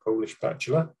 48-year-old Polish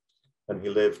bachelor, and he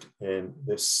lived in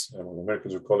this,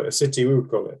 Americans would call it a city, we would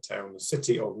call it a town, the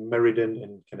city of Meriden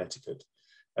in Connecticut.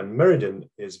 And Meriden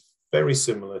is very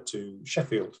similar to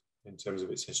Sheffield in terms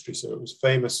of its history. So it was a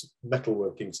famous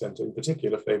metalworking centre, in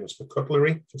particular famous for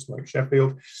cutlery, just like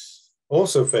Sheffield,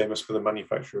 also famous for the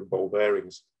manufacture of ball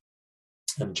bearings.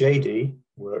 And JD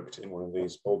worked in one of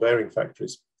these ball bearing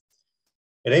factories.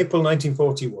 In April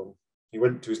 1941, he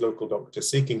went to his local doctor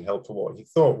seeking help for what he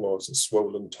thought was a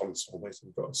swollen tonsil.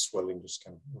 Basically got a swelling just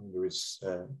kind of under his,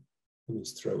 in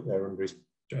his throat there, under his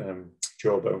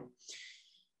jawbone.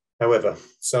 However,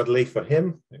 sadly for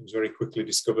him, it was very quickly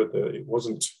discovered that it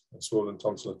wasn't a swollen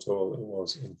tonsil at all. It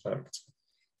was, in fact,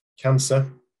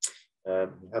 cancer. He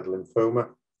had lymphoma,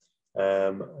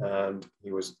 and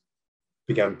he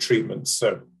began treatment.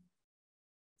 So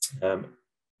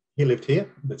he lived here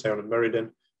in the town of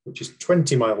Meriden, which is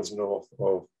 20 miles north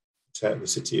of the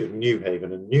city of New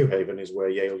Haven. And New Haven is where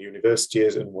Yale University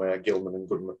is and where Gilman and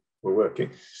Goodman were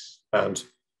working. And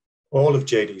all of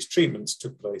JD's treatments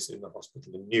took place in the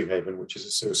hospital in New Haven, which is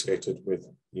associated with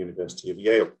the University of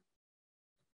Yale.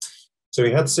 So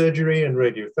he had surgery and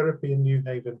radiotherapy in New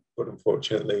Haven, but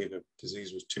unfortunately the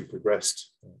disease was too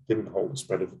progressed, didn't halt the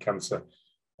spread of the cancer,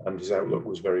 and his outlook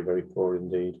was very, very poor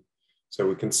indeed. So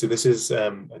we can see this is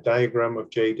a diagram of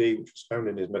JD, which was found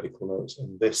in his medical notes,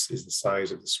 and this is the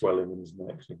size of the swelling in his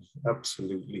neck. It's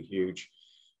absolutely huge.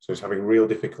 So he's having real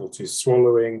difficulties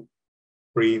swallowing,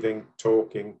 breathing,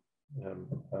 talking,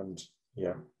 and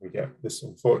yeah, we get this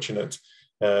unfortunate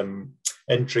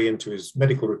entry into his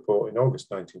medical report in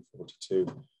August 1942.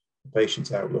 The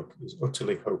patient's outlook is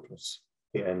utterly hopeless.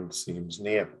 The end seems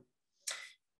near.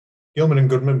 Gilman and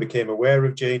Goodman became aware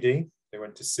of JD. They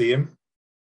went to see him,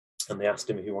 and they asked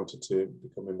him if he wanted to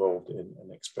become involved in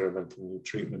an experimental new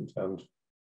treatment. And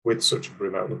with such a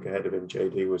grim outlook ahead of him,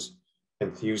 JD was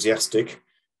enthusiastic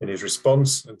in his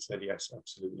response and said, yes,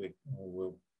 absolutely, I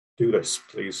will do this.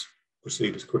 Please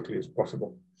proceed as quickly as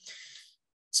possible.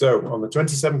 So on the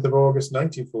 27th of August,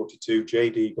 1942,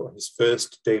 JD got his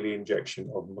first daily injection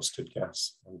of mustard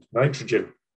gas and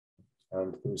nitrogen.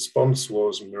 And the response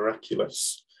was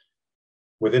miraculous.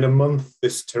 Within a month,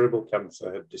 this terrible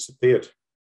cancer had disappeared.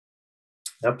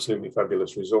 Absolutely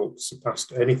fabulous results,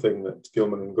 surpassed anything that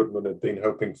Gilman and Goodman had been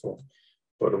hoping for.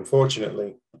 But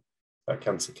unfortunately, that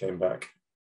cancer came back.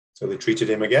 So they treated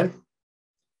him again.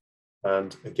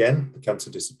 And again, the cancer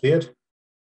disappeared,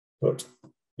 but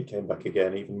it came back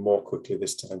again, even more quickly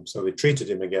this time. So they treated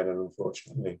him again, and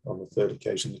unfortunately, on the third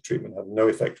occasion, the treatment had no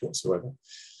effect whatsoever.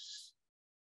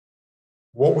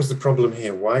 What was the problem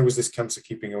here? Why was this cancer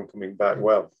keeping on coming back?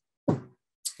 Well,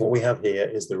 what we have here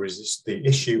is the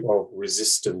issue of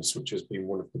resistance, which has been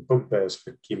one of the bugbears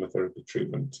for chemotherapy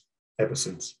treatment ever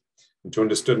since. And to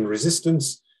understand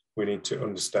resistance, we need to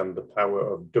understand the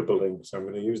power of doubling. So I'm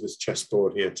going to use this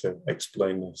chessboard here to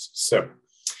explain this. So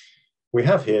we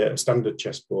have here a standard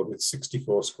chessboard with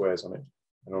 64 squares on it.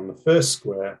 And on the first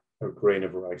square, a grain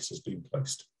of rice has been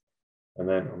placed. And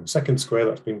then on the second square,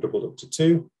 that's been doubled up to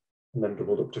 2, and then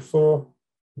doubled up to 4,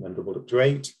 and then doubled up to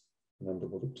 8, and then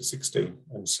doubled up to 16,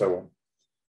 and so on.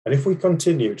 And if we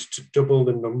continued to double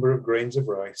the number of grains of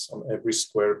rice on every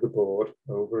square of the board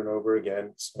over and over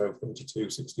again, so 32,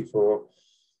 64,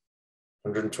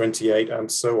 128,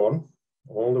 and so on,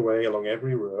 all the way along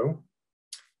every row,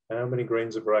 how many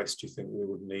grains of rice do you think we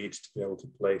would need to be able to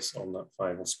place on that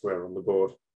final square on the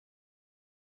board?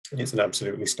 It's an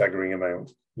absolutely staggering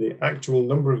amount. The actual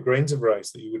number of grains of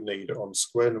rice that you would need on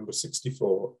square number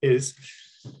 64 is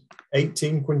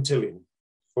 18 quintillion,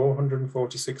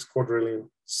 446 quadrillion,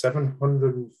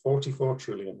 744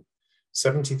 trillion,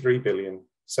 73 billion,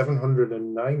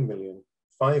 709 million,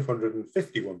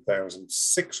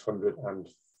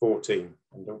 551,614.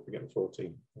 And don't forget the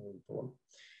 14.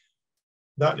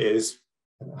 That is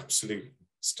an absolute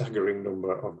staggering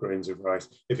number of grains of rice.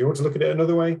 If you want to look at it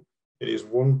another way, it is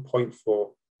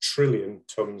 1.4 trillion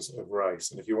tons of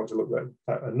rice. And if you want to look at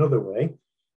that another way,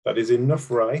 that is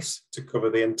enough rice to cover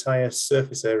the entire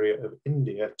surface area of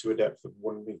India to a depth of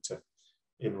 1 meter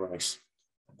in rice.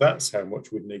 That's how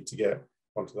much we'd need to get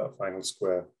onto that final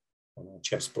square on our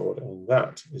chessboard. And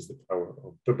that is the power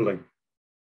of doubling.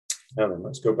 Now then,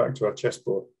 let's go back to our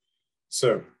chessboard.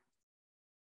 So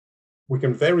we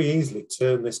can very easily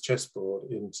turn this chessboard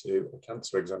into a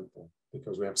cancer example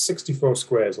because we have 64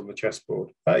 squares on the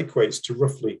chessboard. That equates to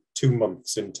roughly 2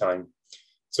 months in time.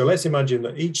 So let's imagine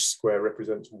that each square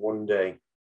represents 1 day.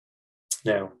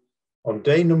 Now, on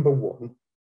day number 1,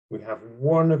 we have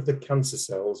one of the cancer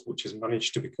cells which has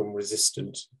managed to become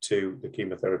resistant to the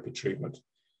chemotherapy treatment.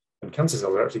 And cancer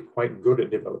cells are actually quite good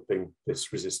at developing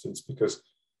this resistance because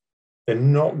they're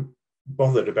not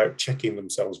bothered about checking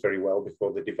themselves very well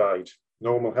before they divide.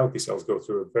 Normal healthy cells go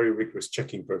through a very rigorous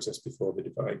checking process before they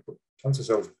divide, but cancer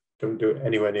cells don't do it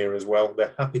anywhere near as well.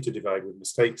 They're happy to divide with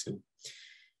mistakes in.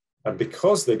 And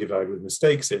because they divide with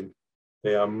mistakes in,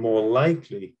 they are more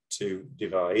likely to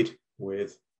divide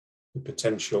with the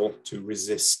potential to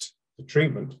resist the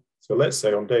treatment. So let's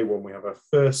say on day 1, we have our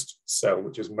first cell,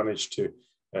 which has managed to,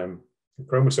 the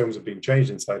chromosomes have been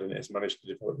changed inside and it has managed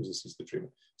to develop resistance to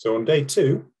treatment. So on day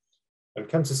 2, and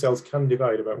cancer cells can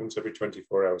divide about once every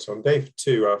 24 hours. So on day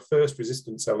 2, our first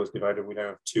resistant cell is divided. We now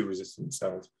have 2 resistant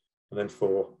cells, and then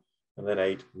 4, and then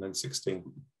 8, and then 16.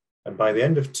 And by the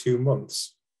end of 2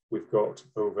 months, we've got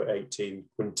over 18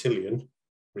 quintillion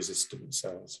resistant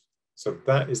cells. So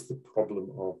that is the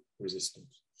problem of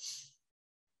resistance.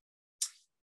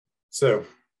 So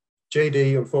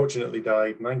JD unfortunately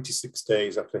died 96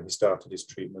 days after he started his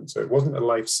treatment. So it wasn't a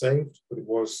life saved, but it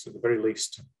was at the very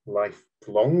least life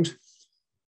prolonged.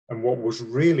 And what was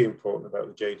really important about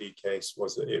the JD case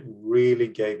was that it really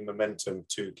gave momentum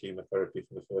to chemotherapy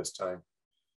for the first time.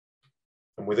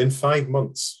 And within 5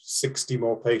 months, 60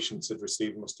 more patients had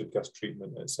received mustard gas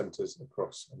treatment at centres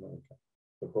across America.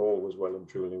 The ball was well and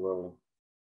truly rolling.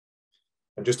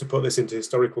 And just to put this into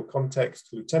historical context,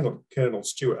 Lieutenant Colonel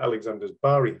Stuart Alexander's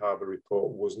Bari Harbour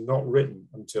report was not written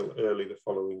until early the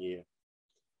following year.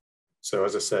 So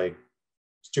as I say,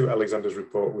 Stuart Alexander's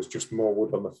report was just more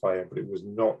wood on the fire, but it was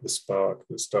not the spark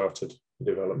that started the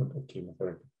development of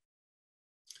chemotherapy.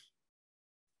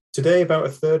 Today, about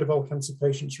 1/3 of all cancer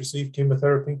patients receive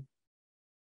chemotherapy.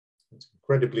 It's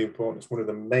incredibly important. It's one of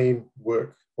the main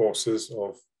workhorses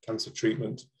of cancer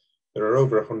treatment. There are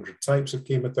over 100 types of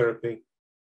chemotherapy,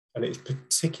 and it's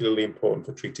particularly important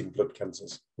for treating blood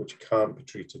cancers, which can't be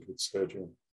treated with surgery.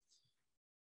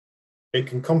 It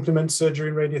can complement surgery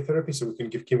and radiotherapy, so we can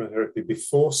give chemotherapy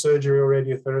before surgery or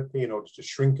radiotherapy in order to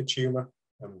shrink a tumour,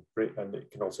 and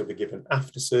it can also be given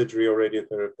after surgery or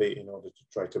radiotherapy in order to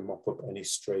try to mop up any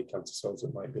stray cancer cells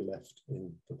that might be left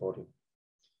in the body.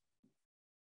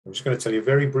 I'm just going to tell you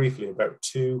very briefly about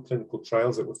 2 clinical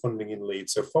trials that we're funding in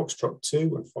Leeds, so Foxtrot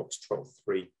 2 and Foxtrot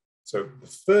 3. So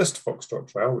the first Foxtrot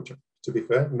trial, which, to be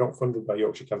fair, not funded by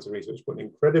Yorkshire Cancer Research, but an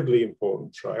incredibly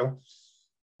important trial,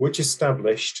 which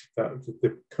established that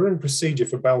the current procedure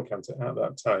for bowel cancer at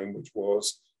that time, which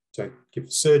was to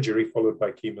give surgery followed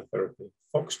by chemotherapy,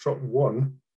 Foxtrot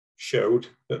 1 showed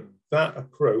that that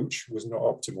approach was not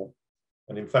optimal.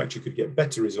 And in fact, you could get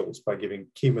better results by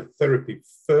giving chemotherapy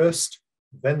first,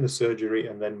 then the surgery,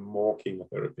 and then more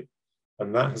chemotherapy.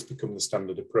 And that has become the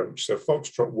standard approach. So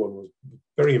Foxtrot 1 was a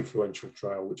very influential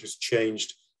trial, which has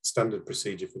changed standard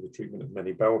procedure for the treatment of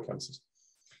many bowel cancers.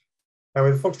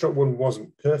 However, Foxtrot 1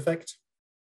 wasn't perfect.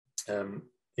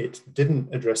 It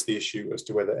didn't address the issue as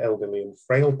to whether elderly and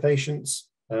frail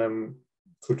patients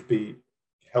could be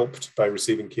helped by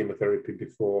receiving chemotherapy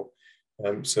before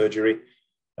surgery.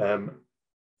 And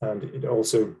it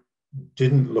also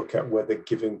didn't look at whether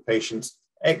giving patients,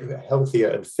 healthier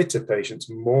and fitter patients,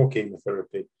 more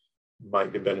chemotherapy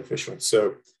might be beneficial.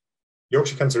 So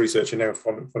Yorkshire Cancer Research are now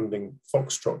funding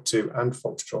Foxtrot 2 and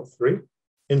Foxtrot 3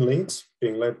 in Leeds,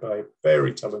 being led by a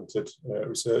very talented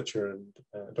researcher and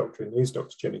doctor in Leeds,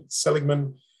 Dr. Jenny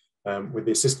Seligman, with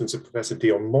the assistance of Professor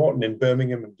Dion Morton in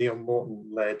Birmingham, and Dion Morton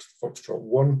led Foxtrot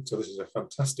 1. So this is a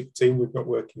fantastic team we've got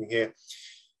working here.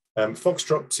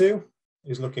 Foxtrot 2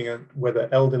 is looking at whether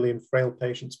elderly and frail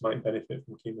patients might benefit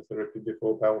from chemotherapy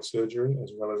before bowel surgery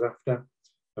as well as after.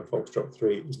 And Foxtrot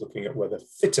 3 is looking at whether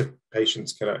fitter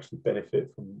patients can actually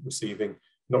benefit from receiving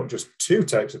not just 2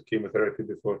 types of chemotherapy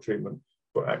before treatment,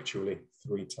 but actually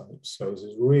 3 types. So this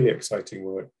is really exciting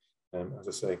work, as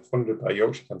I say, funded by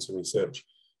Yorkshire Cancer Research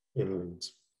in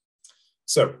Leeds.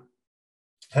 So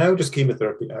how does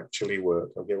chemotherapy actually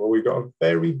work? Okay, well, we've got a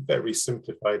very, very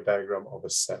simplified diagram of a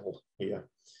cell here.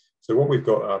 So what we've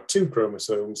got are 2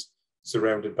 chromosomes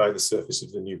surrounded by the surface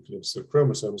of the nucleus. So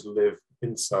chromosomes live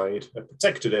inside a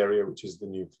protected area, which is the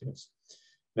nucleus.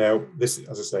 Now, this,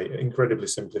 as I say, incredibly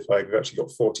simplified. We've actually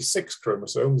got 46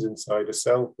 chromosomes inside a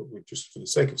cell, but we're just, for the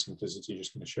sake of simplicity,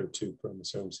 just going to show 2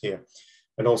 chromosomes here.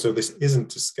 And also, this isn't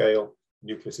to scale.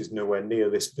 The nucleus is nowhere near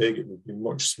this big. It would be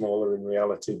much smaller in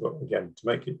reality. But again, to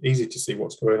make it easy to see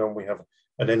what's going on, we have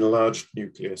an enlarged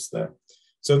nucleus there.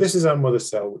 So this is our mother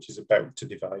cell, which is about to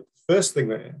divide. The first thing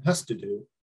that it has to do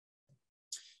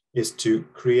is to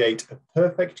create a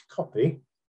perfect copy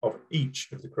of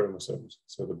each of the chromosomes.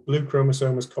 So the blue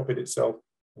chromosome has copied itself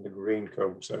and the green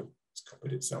chromosome has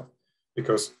copied itself.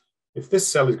 Because if this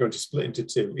cell is going to split into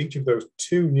two, each of those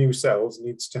two new cells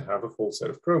needs to have a full set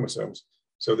of chromosomes.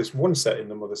 So this one set in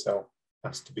the mother cell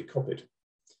has to be copied.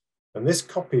 And this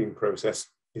copying process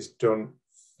is done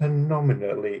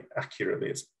phenomenally accurately.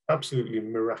 It's absolutely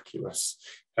miraculous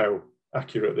how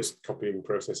accurate this copying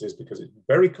process is, because it's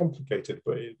very complicated,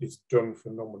 but it is done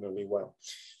phenomenally well.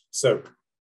 So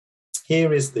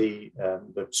here is the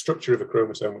structure of a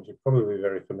chromosome, which you're probably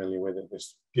very familiar with,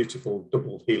 this beautiful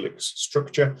double helix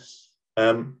structure.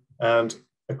 And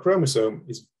a chromosome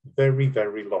is very,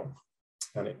 very long,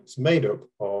 and it's made up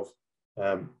of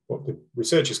what the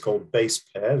researchers call base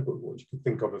pairs, but what you can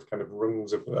think of as kind of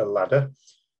rungs of a ladder.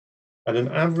 And an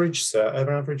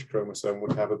average chromosome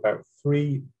would have about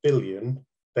 3 billion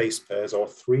base pairs, or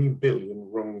 3 billion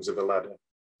rungs of a ladder.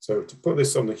 So to put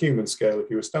this on the human scale, if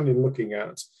you were standing looking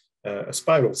at a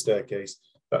spiral staircase,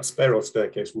 that spiral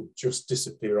staircase would just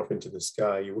disappear off into the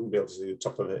sky. You wouldn't be able to see the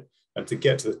top of it. And to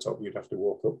get to the top, you'd have to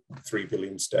walk up 3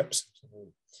 billion steps.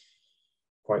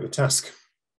 Quite the task.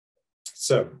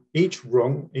 So each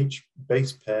rung, each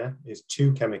base pair is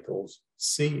 2 chemicals,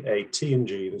 C, A, T, and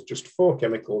G. There's just 4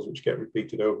 chemicals which get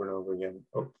repeated over and over again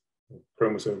up the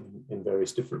chromosome in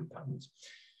various different patterns.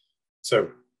 So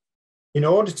in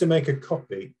order to make a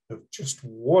copy of just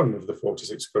one of the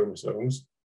 46 chromosomes,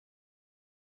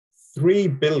 3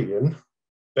 billion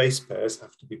base pairs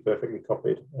have to be perfectly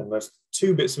copied. And there's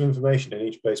 2 bits of information in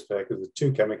each base pair because there's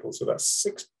 2 chemicals. So that's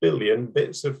 6 billion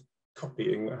bits of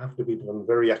copying that have to be done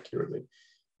very accurately,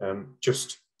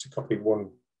 just to copy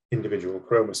one individual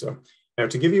chromosome. Now,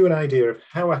 to give you an idea of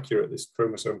how accurate this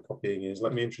chromosome copying is,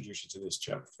 let me introduce you to this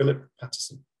chap, Philip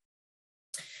Patterson.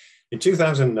 In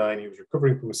 2009, he was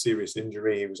recovering from a serious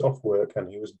injury. He was off work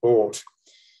and he was bored.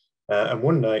 And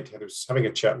one night he was having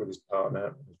a chat with his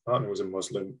partner. His partner was a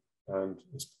Muslim, and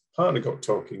his partner got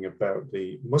talking about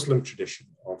the Muslim tradition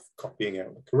of copying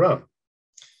out the Quran.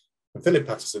 And Philip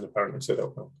Patterson apparently said,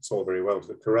 oh, well, it's all very well,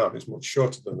 the Quran is much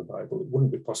shorter than the Bible. It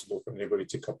wouldn't be possible for anybody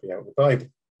to copy out the Bible.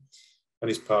 And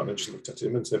his partner just looked at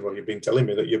him and said, well, you've been telling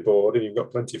me that you're bored and you've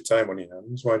got plenty of time on your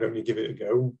hands. Why don't you give it a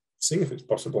go and see if it's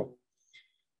possible?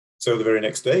 So the very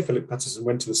next day, Philip Patterson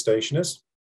went to the stationer's,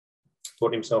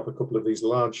 bought himself a couple of these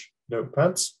large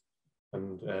notepads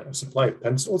and a supply of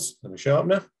pencils and a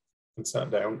sharpener, and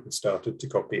sat down and started to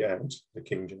copy out the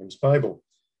King James Bible.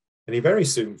 And he very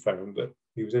soon found that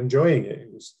he was enjoying it.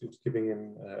 It was giving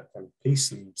him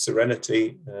peace and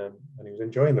serenity, and he was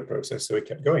enjoying the process, so he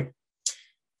kept going.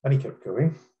 And he kept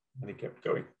going, and he kept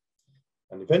going.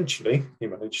 And eventually, he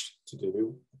managed to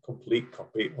do a complete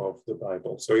copy of the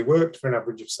Bible. So he worked for an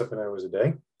average of 7 hours a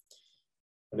day,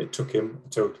 and it took him a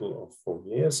total of 4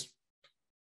 years.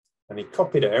 And he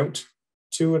copied out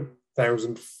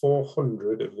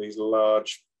 2,400 of these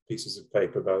large pieces of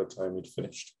paper by the time he'd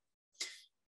finished.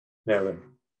 Now then,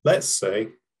 let's say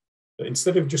that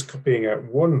instead of just copying out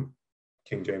one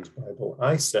King James Bible,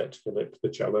 I set Philip the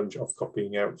challenge of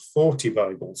copying out 40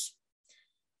 Bibles.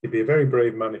 He'd be a very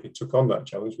brave man if he took on that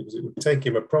challenge, because it would take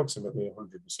him approximately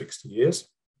 160 years,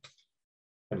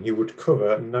 and he would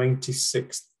cover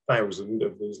 96,000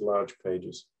 of these large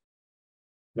pages.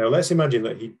 Now let's imagine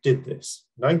that he did this,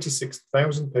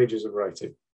 96,000 pages of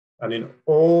writing, and in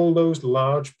all those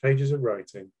large pages of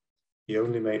writing, he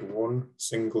only made one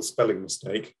single spelling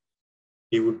mistake.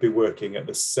 He would be working at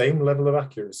the same level of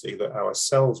accuracy that our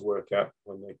cells work at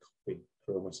when they copy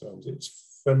chromosomes.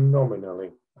 It's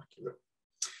phenomenally accurate.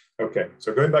 Okay,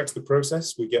 so going back to the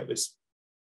process, we get these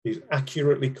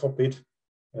accurately copied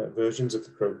versions of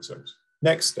the chromosomes.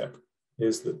 Next step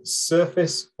is that the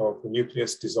surface of the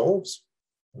nucleus dissolves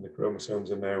and the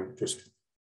chromosomes are now just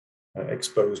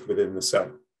exposed within the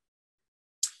cell.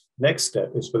 Next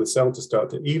step is for the cell to start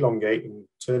to elongate and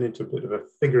turn into a bit of a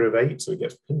figure of 8, so it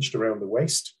gets pinched around the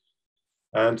waist.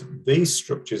 And these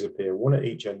structures appear, one at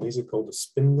each end. These are called the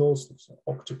spindles, it's an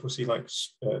octopusy-like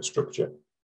structure.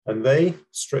 And they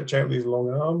stretch out these long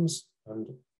arms,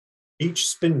 and each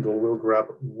spindle will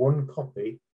grab one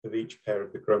copy of each pair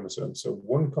of the chromosomes. So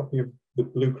one copy of the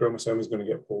blue chromosome is going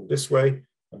to get pulled this way,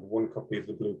 and one copy of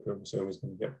the blue chromosome is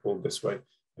going to get pulled this way.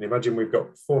 And imagine we've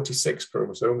got 46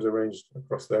 chromosomes arranged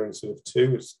across there instead of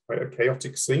 2. It's quite a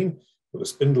chaotic scene, but the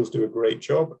spindles do a great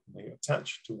job. They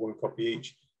attach to one copy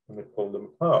each and they pull them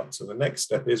apart. So the next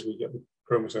step is we get the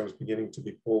chromosomes beginning to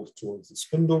be pulled towards the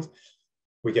spindles.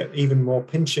 We get even more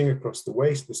pinching across the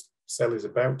waist. This cell is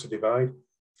about to divide.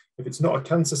 If it's not a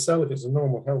cancer cell, if it's a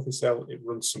normal healthy cell, it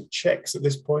runs some checks at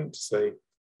this point to say,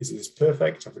 is this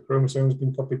perfect? Have the chromosomes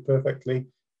been copied perfectly?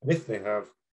 And if they have,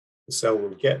 the cell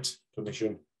will get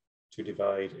permission to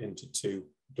divide into 2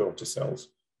 daughter cells,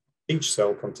 each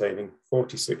cell containing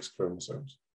 46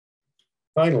 chromosomes.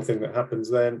 Final thing that happens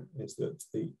then is that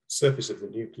the surface of the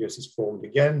nucleus is formed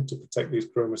again to protect these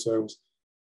chromosomes,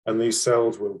 and these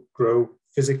cells will grow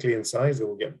physically in size, they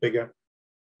will get bigger,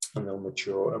 and they'll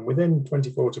mature, and within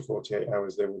 24 to 48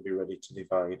 hours, they will be ready to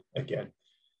divide again.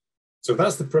 So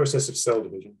that's the process of cell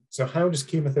division. So how does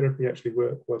chemotherapy actually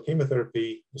work? Well,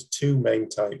 chemotherapy has 2 main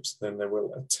types, then they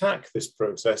will attack this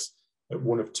process at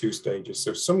one of 2 stages.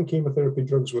 So some chemotherapy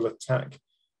drugs will attack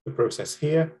the process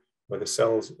here, where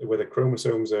the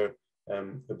chromosomes are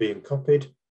being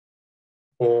copied,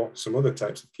 or some other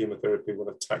types of chemotherapy will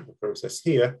attack the process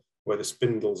here, where the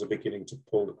spindles are beginning to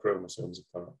pull the chromosomes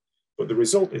apart. But the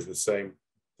result is the same.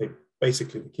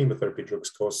 Basically, the chemotherapy drugs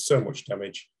cause so much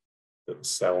damage that the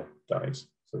cell dies.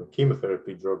 So the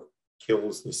chemotherapy drug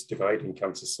kills this dividing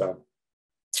cancer cell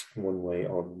in one way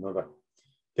or another.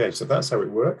 Okay, so that's how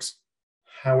it works.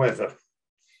 However,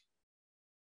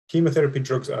 chemotherapy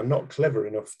drugs are not clever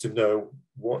enough to know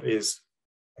what is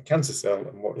a cancer cell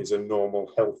and what is a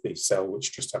normal, healthy cell,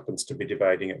 which just happens to be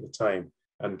dividing at the time.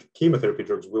 And chemotherapy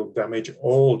drugs will damage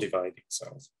all dividing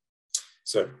cells.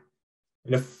 So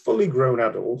in a fully grown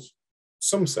adult,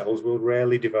 some cells will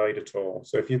rarely divide at all.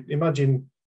 So if you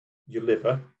imagine your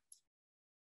liver,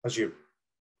 as you're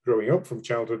growing up from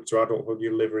childhood to adulthood,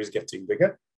 your liver is getting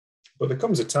bigger. But there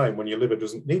comes a time when your liver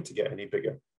doesn't need to get any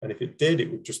bigger. And if it did,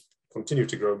 it would just continue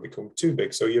to grow and become too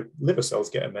big. So your liver cells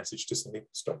get a message to say,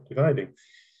 stop dividing.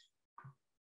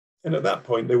 And at that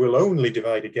point, they will only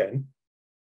divide again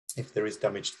if there is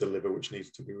damage to the liver, which needs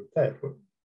to be repaired. But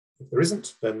if there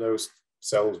isn't, then those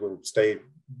cells will stay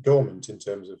dormant in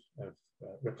terms of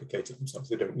replicating themselves.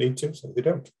 They don't need to, so they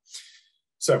don't.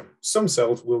 So some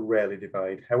cells will rarely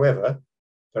divide. However,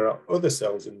 there are other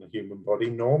cells in the human body,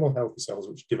 normal healthy cells,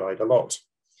 which divide a lot.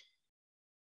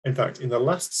 In fact, in the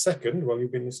last second, while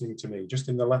you've been listening to me, just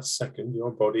in the last second,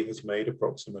 your body has made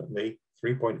approximately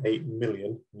 3.8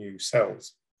 million new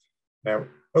cells. Now,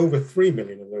 over 3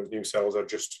 million of those new cells are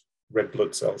just red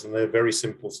blood cells, and they're very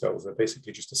simple cells. They're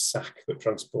basically just a sac that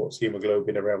transports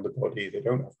hemoglobin around the body. They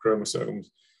don't have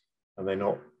chromosomes, and they're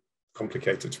not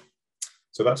complicated.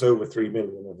 So that's over 3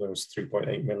 million of those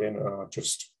 3.8 million are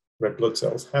just red blood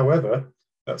cells. However,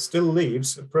 that still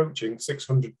leaves approaching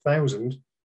 600,000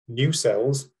 new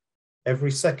cells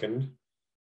every second.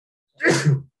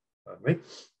 Pardon me.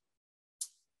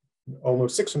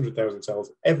 Almost 600,000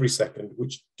 cells every second,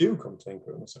 which do contain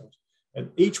chromosomes.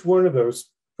 And each one of those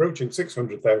approaching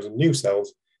 600,000 new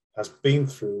cells has been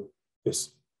through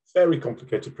this very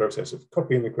complicated process of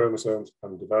copying the chromosomes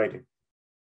and dividing.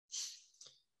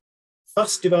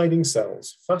 Fast dividing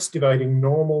cells, fast dividing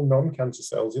normal non-cancer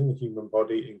cells in the human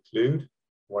body include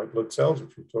white blood cells,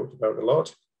 which we've talked about a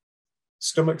lot,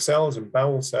 stomach cells and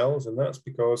bowel cells, and that's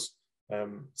because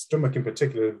stomach in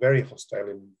particular is a very hostile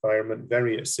environment,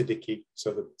 very acidic,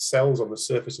 so the cells on the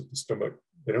surface of the stomach,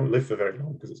 they don't live for very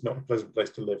long because it's not a pleasant place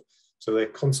to live. So they're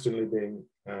constantly being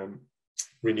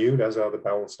renewed, as are the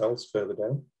bowel cells further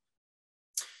down.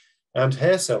 And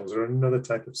hair cells are another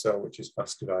type of cell which is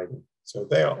fast dividing. So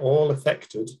they are all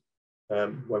affected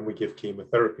when we give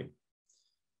chemotherapy.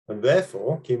 And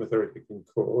therefore, chemotherapy can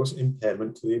cause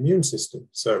impairment to the immune system.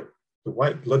 So the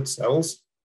white blood cells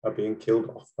are being killed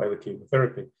off by the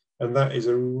chemotherapy. And that is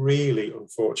a really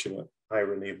unfortunate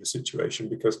irony of the situation,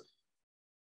 because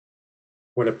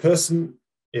when a person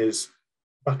is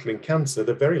battling cancer,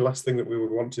 the very last thing that we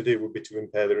would want to do would be to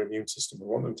impair their immune system. We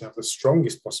want them to have the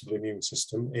strongest possible immune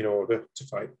system in order to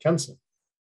fight cancer.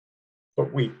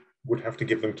 But we would have to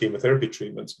give them chemotherapy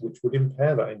treatments, which would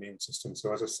impair that immune system.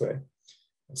 So as I say,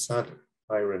 a sad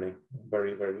irony,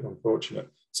 very, very unfortunate.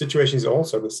 Situation is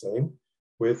also the same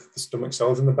with the stomach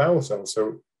cells and the bowel cells.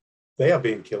 So they are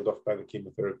being killed off by the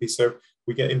chemotherapy. So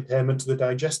we get impairment to the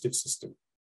digestive system.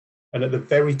 And at the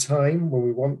very time when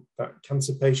we want that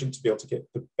cancer patient to be able to get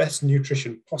the best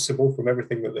nutrition possible from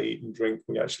everything that they eat and drink,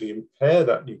 we actually impair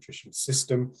that nutrition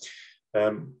system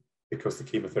because the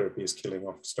chemotherapy is killing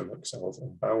off stomach cells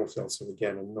and bowel cells. So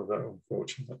again, another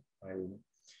unfortunate irony.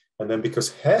 And then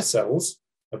because hair cells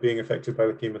are being affected by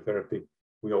the chemotherapy,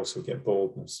 we also get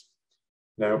baldness.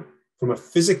 Now, from a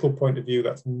physical point of view,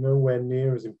 that's nowhere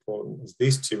near as important as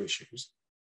these two issues.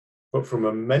 But from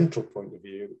a mental point of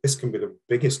view, this can be the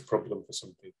biggest problem for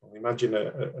some people. Imagine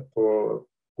a poor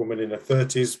woman in her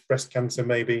 30s, breast cancer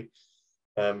maybe,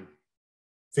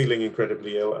 feeling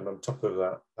incredibly ill, and on top of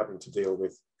that, having to deal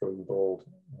with going bald.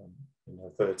 in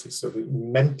her 30s. So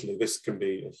mentally, this can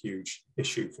be a huge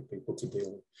issue for people to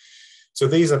deal with. So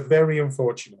these are very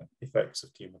unfortunate effects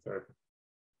of chemotherapy.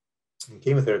 And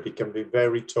chemotherapy can be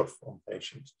very tough on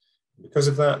patients. Because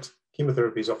of that,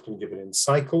 chemotherapy is often given in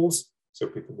cycles. So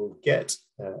people will get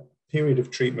a period of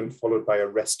treatment followed by a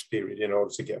rest period in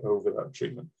order to get over that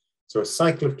treatment. So a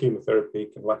cycle of chemotherapy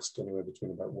can last anywhere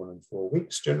between about 1 and 4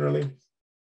 weeks generally.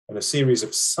 And a series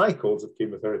of cycles of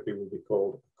chemotherapy will be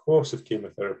called a course of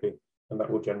chemotherapy, and that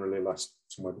will generally last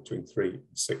somewhere between 3 and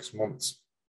 6 months.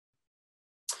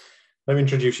 Let me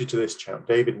introduce you to this chap,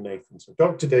 David Nathan. So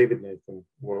Dr. David Nathan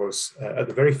was at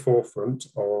the very forefront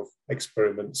of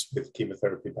experiments with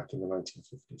chemotherapy back in the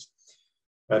 1950s.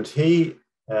 And he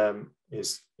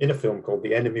is in a film called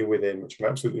The Enemy Within, which I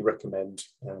absolutely recommend.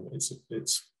 It's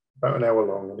about an hour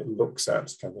long, and it looks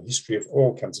at kind of the history of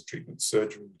all cancer treatments,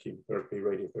 surgery, chemotherapy,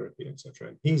 radiotherapy, etc.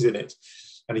 And he's in it,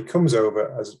 and he comes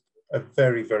over as a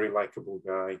very, very likable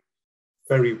guy,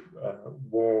 very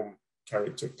warm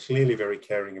character, clearly very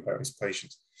caring about his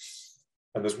patients.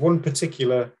 And there's one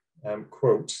particular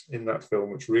quote in that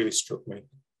film which really struck me.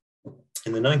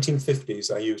 In the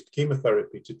 1950s, I used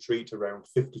chemotherapy to treat around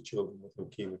 50 children with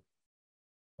leukemia.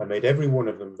 I made every one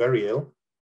of them very ill,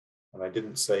 and I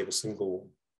didn't save a single one.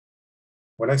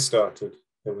 When I started,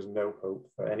 there was no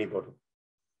hope for anybody.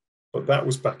 But that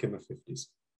was back in the 50s.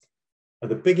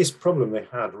 And the biggest problem they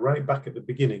had right back at the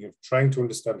beginning of trying to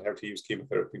understand how to use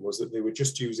chemotherapy was that they were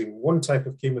just using one type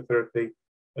of chemotherapy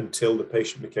until the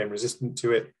patient became resistant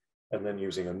to it, and then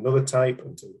using another type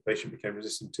until the patient became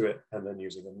resistant to it, and then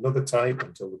using another type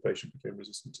until the patient became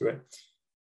resistant to it.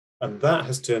 And that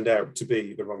has turned out to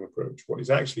be the wrong approach. What is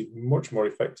actually much more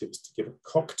effective is to give a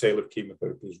cocktail of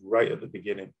chemotherapies right at the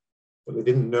beginning. But they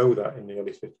didn't know that in the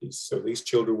early 50s. So these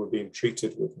children were being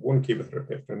treated with one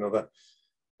chemotherapy after another.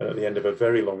 And at the end of a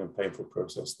very long and painful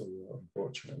process, they were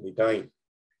unfortunately dying.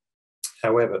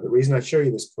 However, the reason I show you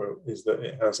this quote is that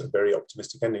it has a very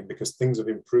optimistic ending, because things have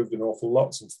improved an awful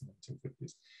lot since the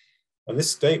 1950s. And this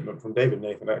statement from David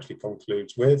Nathan actually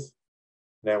concludes with,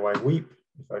 "Now I weep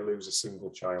if I lose a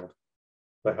single child."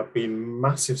 There have been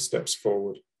massive steps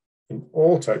forward in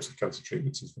all types of cancer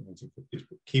treatment since the 1950s,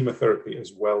 but chemotherapy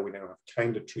as well. We now have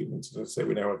kind of treatments. As I say,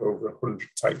 we now have over 100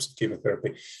 types of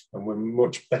chemotherapy, and we're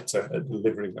much better at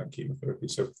delivering that chemotherapy.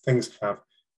 So things have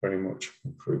very much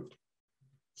improved.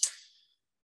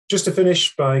 Just to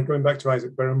finish by going back to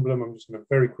Isaac Berenblum, I'm just going to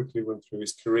very quickly run through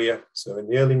his career. So in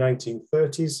the early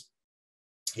 1930s,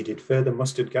 he did further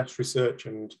mustard gas research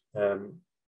and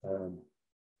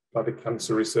bladder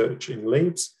cancer research in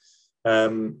Leeds.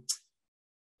 One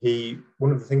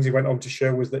of the things he went on to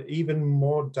show was that even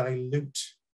more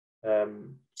dilute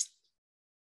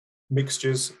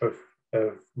mixtures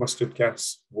of mustard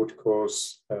gas would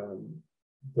cause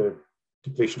the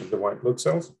depletion of the white blood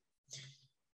cells.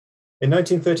 In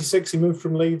 1936, he moved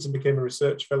from Leeds and became a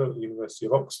research fellow at the University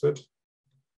of Oxford.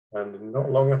 And not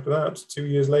long after that, 2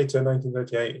 years later,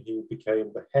 1938, he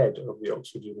became the head of the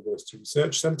Oxford University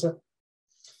Research Centre.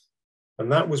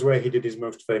 And that was where he did his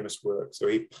most famous work. So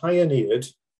he pioneered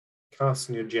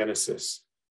carcinogenesis,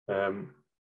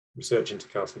 research into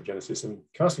carcinogenesis. And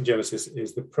carcinogenesis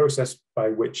is the process by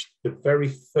which the very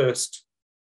first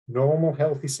normal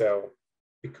healthy cell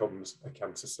becomes a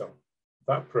cancer cell.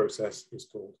 That process is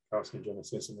called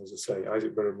carcinogenesis. And as I say,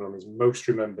 Isaac Berenblum is most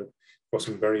remembered for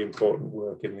some very important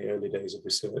work in the early days of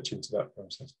research into that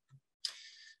process.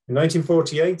 In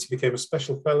 1948, he became a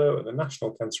special fellow at the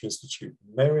National Cancer Institute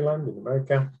in Maryland in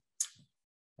America,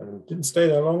 and didn't stay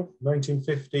there long.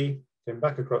 1950, came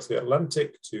back across the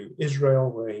Atlantic to Israel,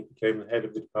 where he became the head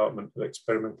of the Department of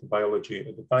Experimental Biology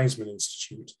at the Weizmann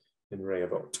Institute in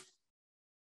Rehovot.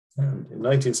 And in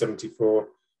 1974,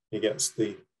 he gets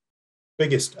the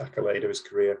biggest accolade of his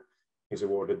career. He's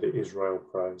awarded the Israel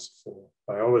Prize for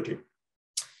Biology.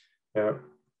 As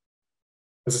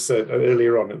I said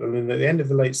earlier on, and at the end of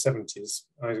the late 70s,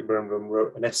 Isaac Berenblum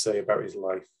wrote an essay about his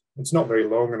life. It's not very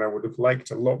long, and I would have liked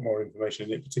a lot more information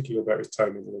in it, particularly about his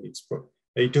time in Leeds, but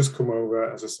he does come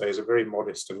over, as I say, as a very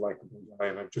modest and likable guy,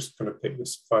 and I'm just going to pick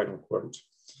this final quote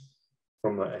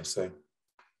from that essay.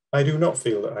 "I do not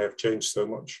feel that I have changed so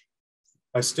much.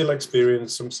 I still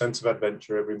experience some sense of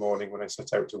adventure every morning when I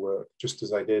set out to work, just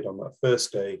as I did on that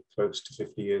first day close to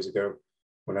 50 years ago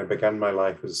when I began my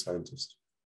life as a scientist.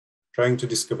 Trying to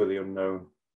discover the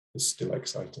unknown is still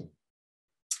exciting."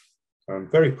 So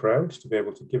I'm very proud to be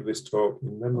able to give this talk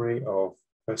in memory of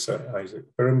Professor Isaac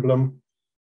Berenblum,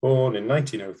 born in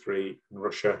 1903 in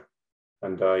Russia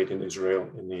and died in Israel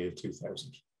in the year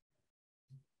 2000.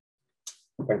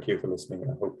 Thank you for listening.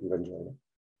 I hope you've enjoyed it.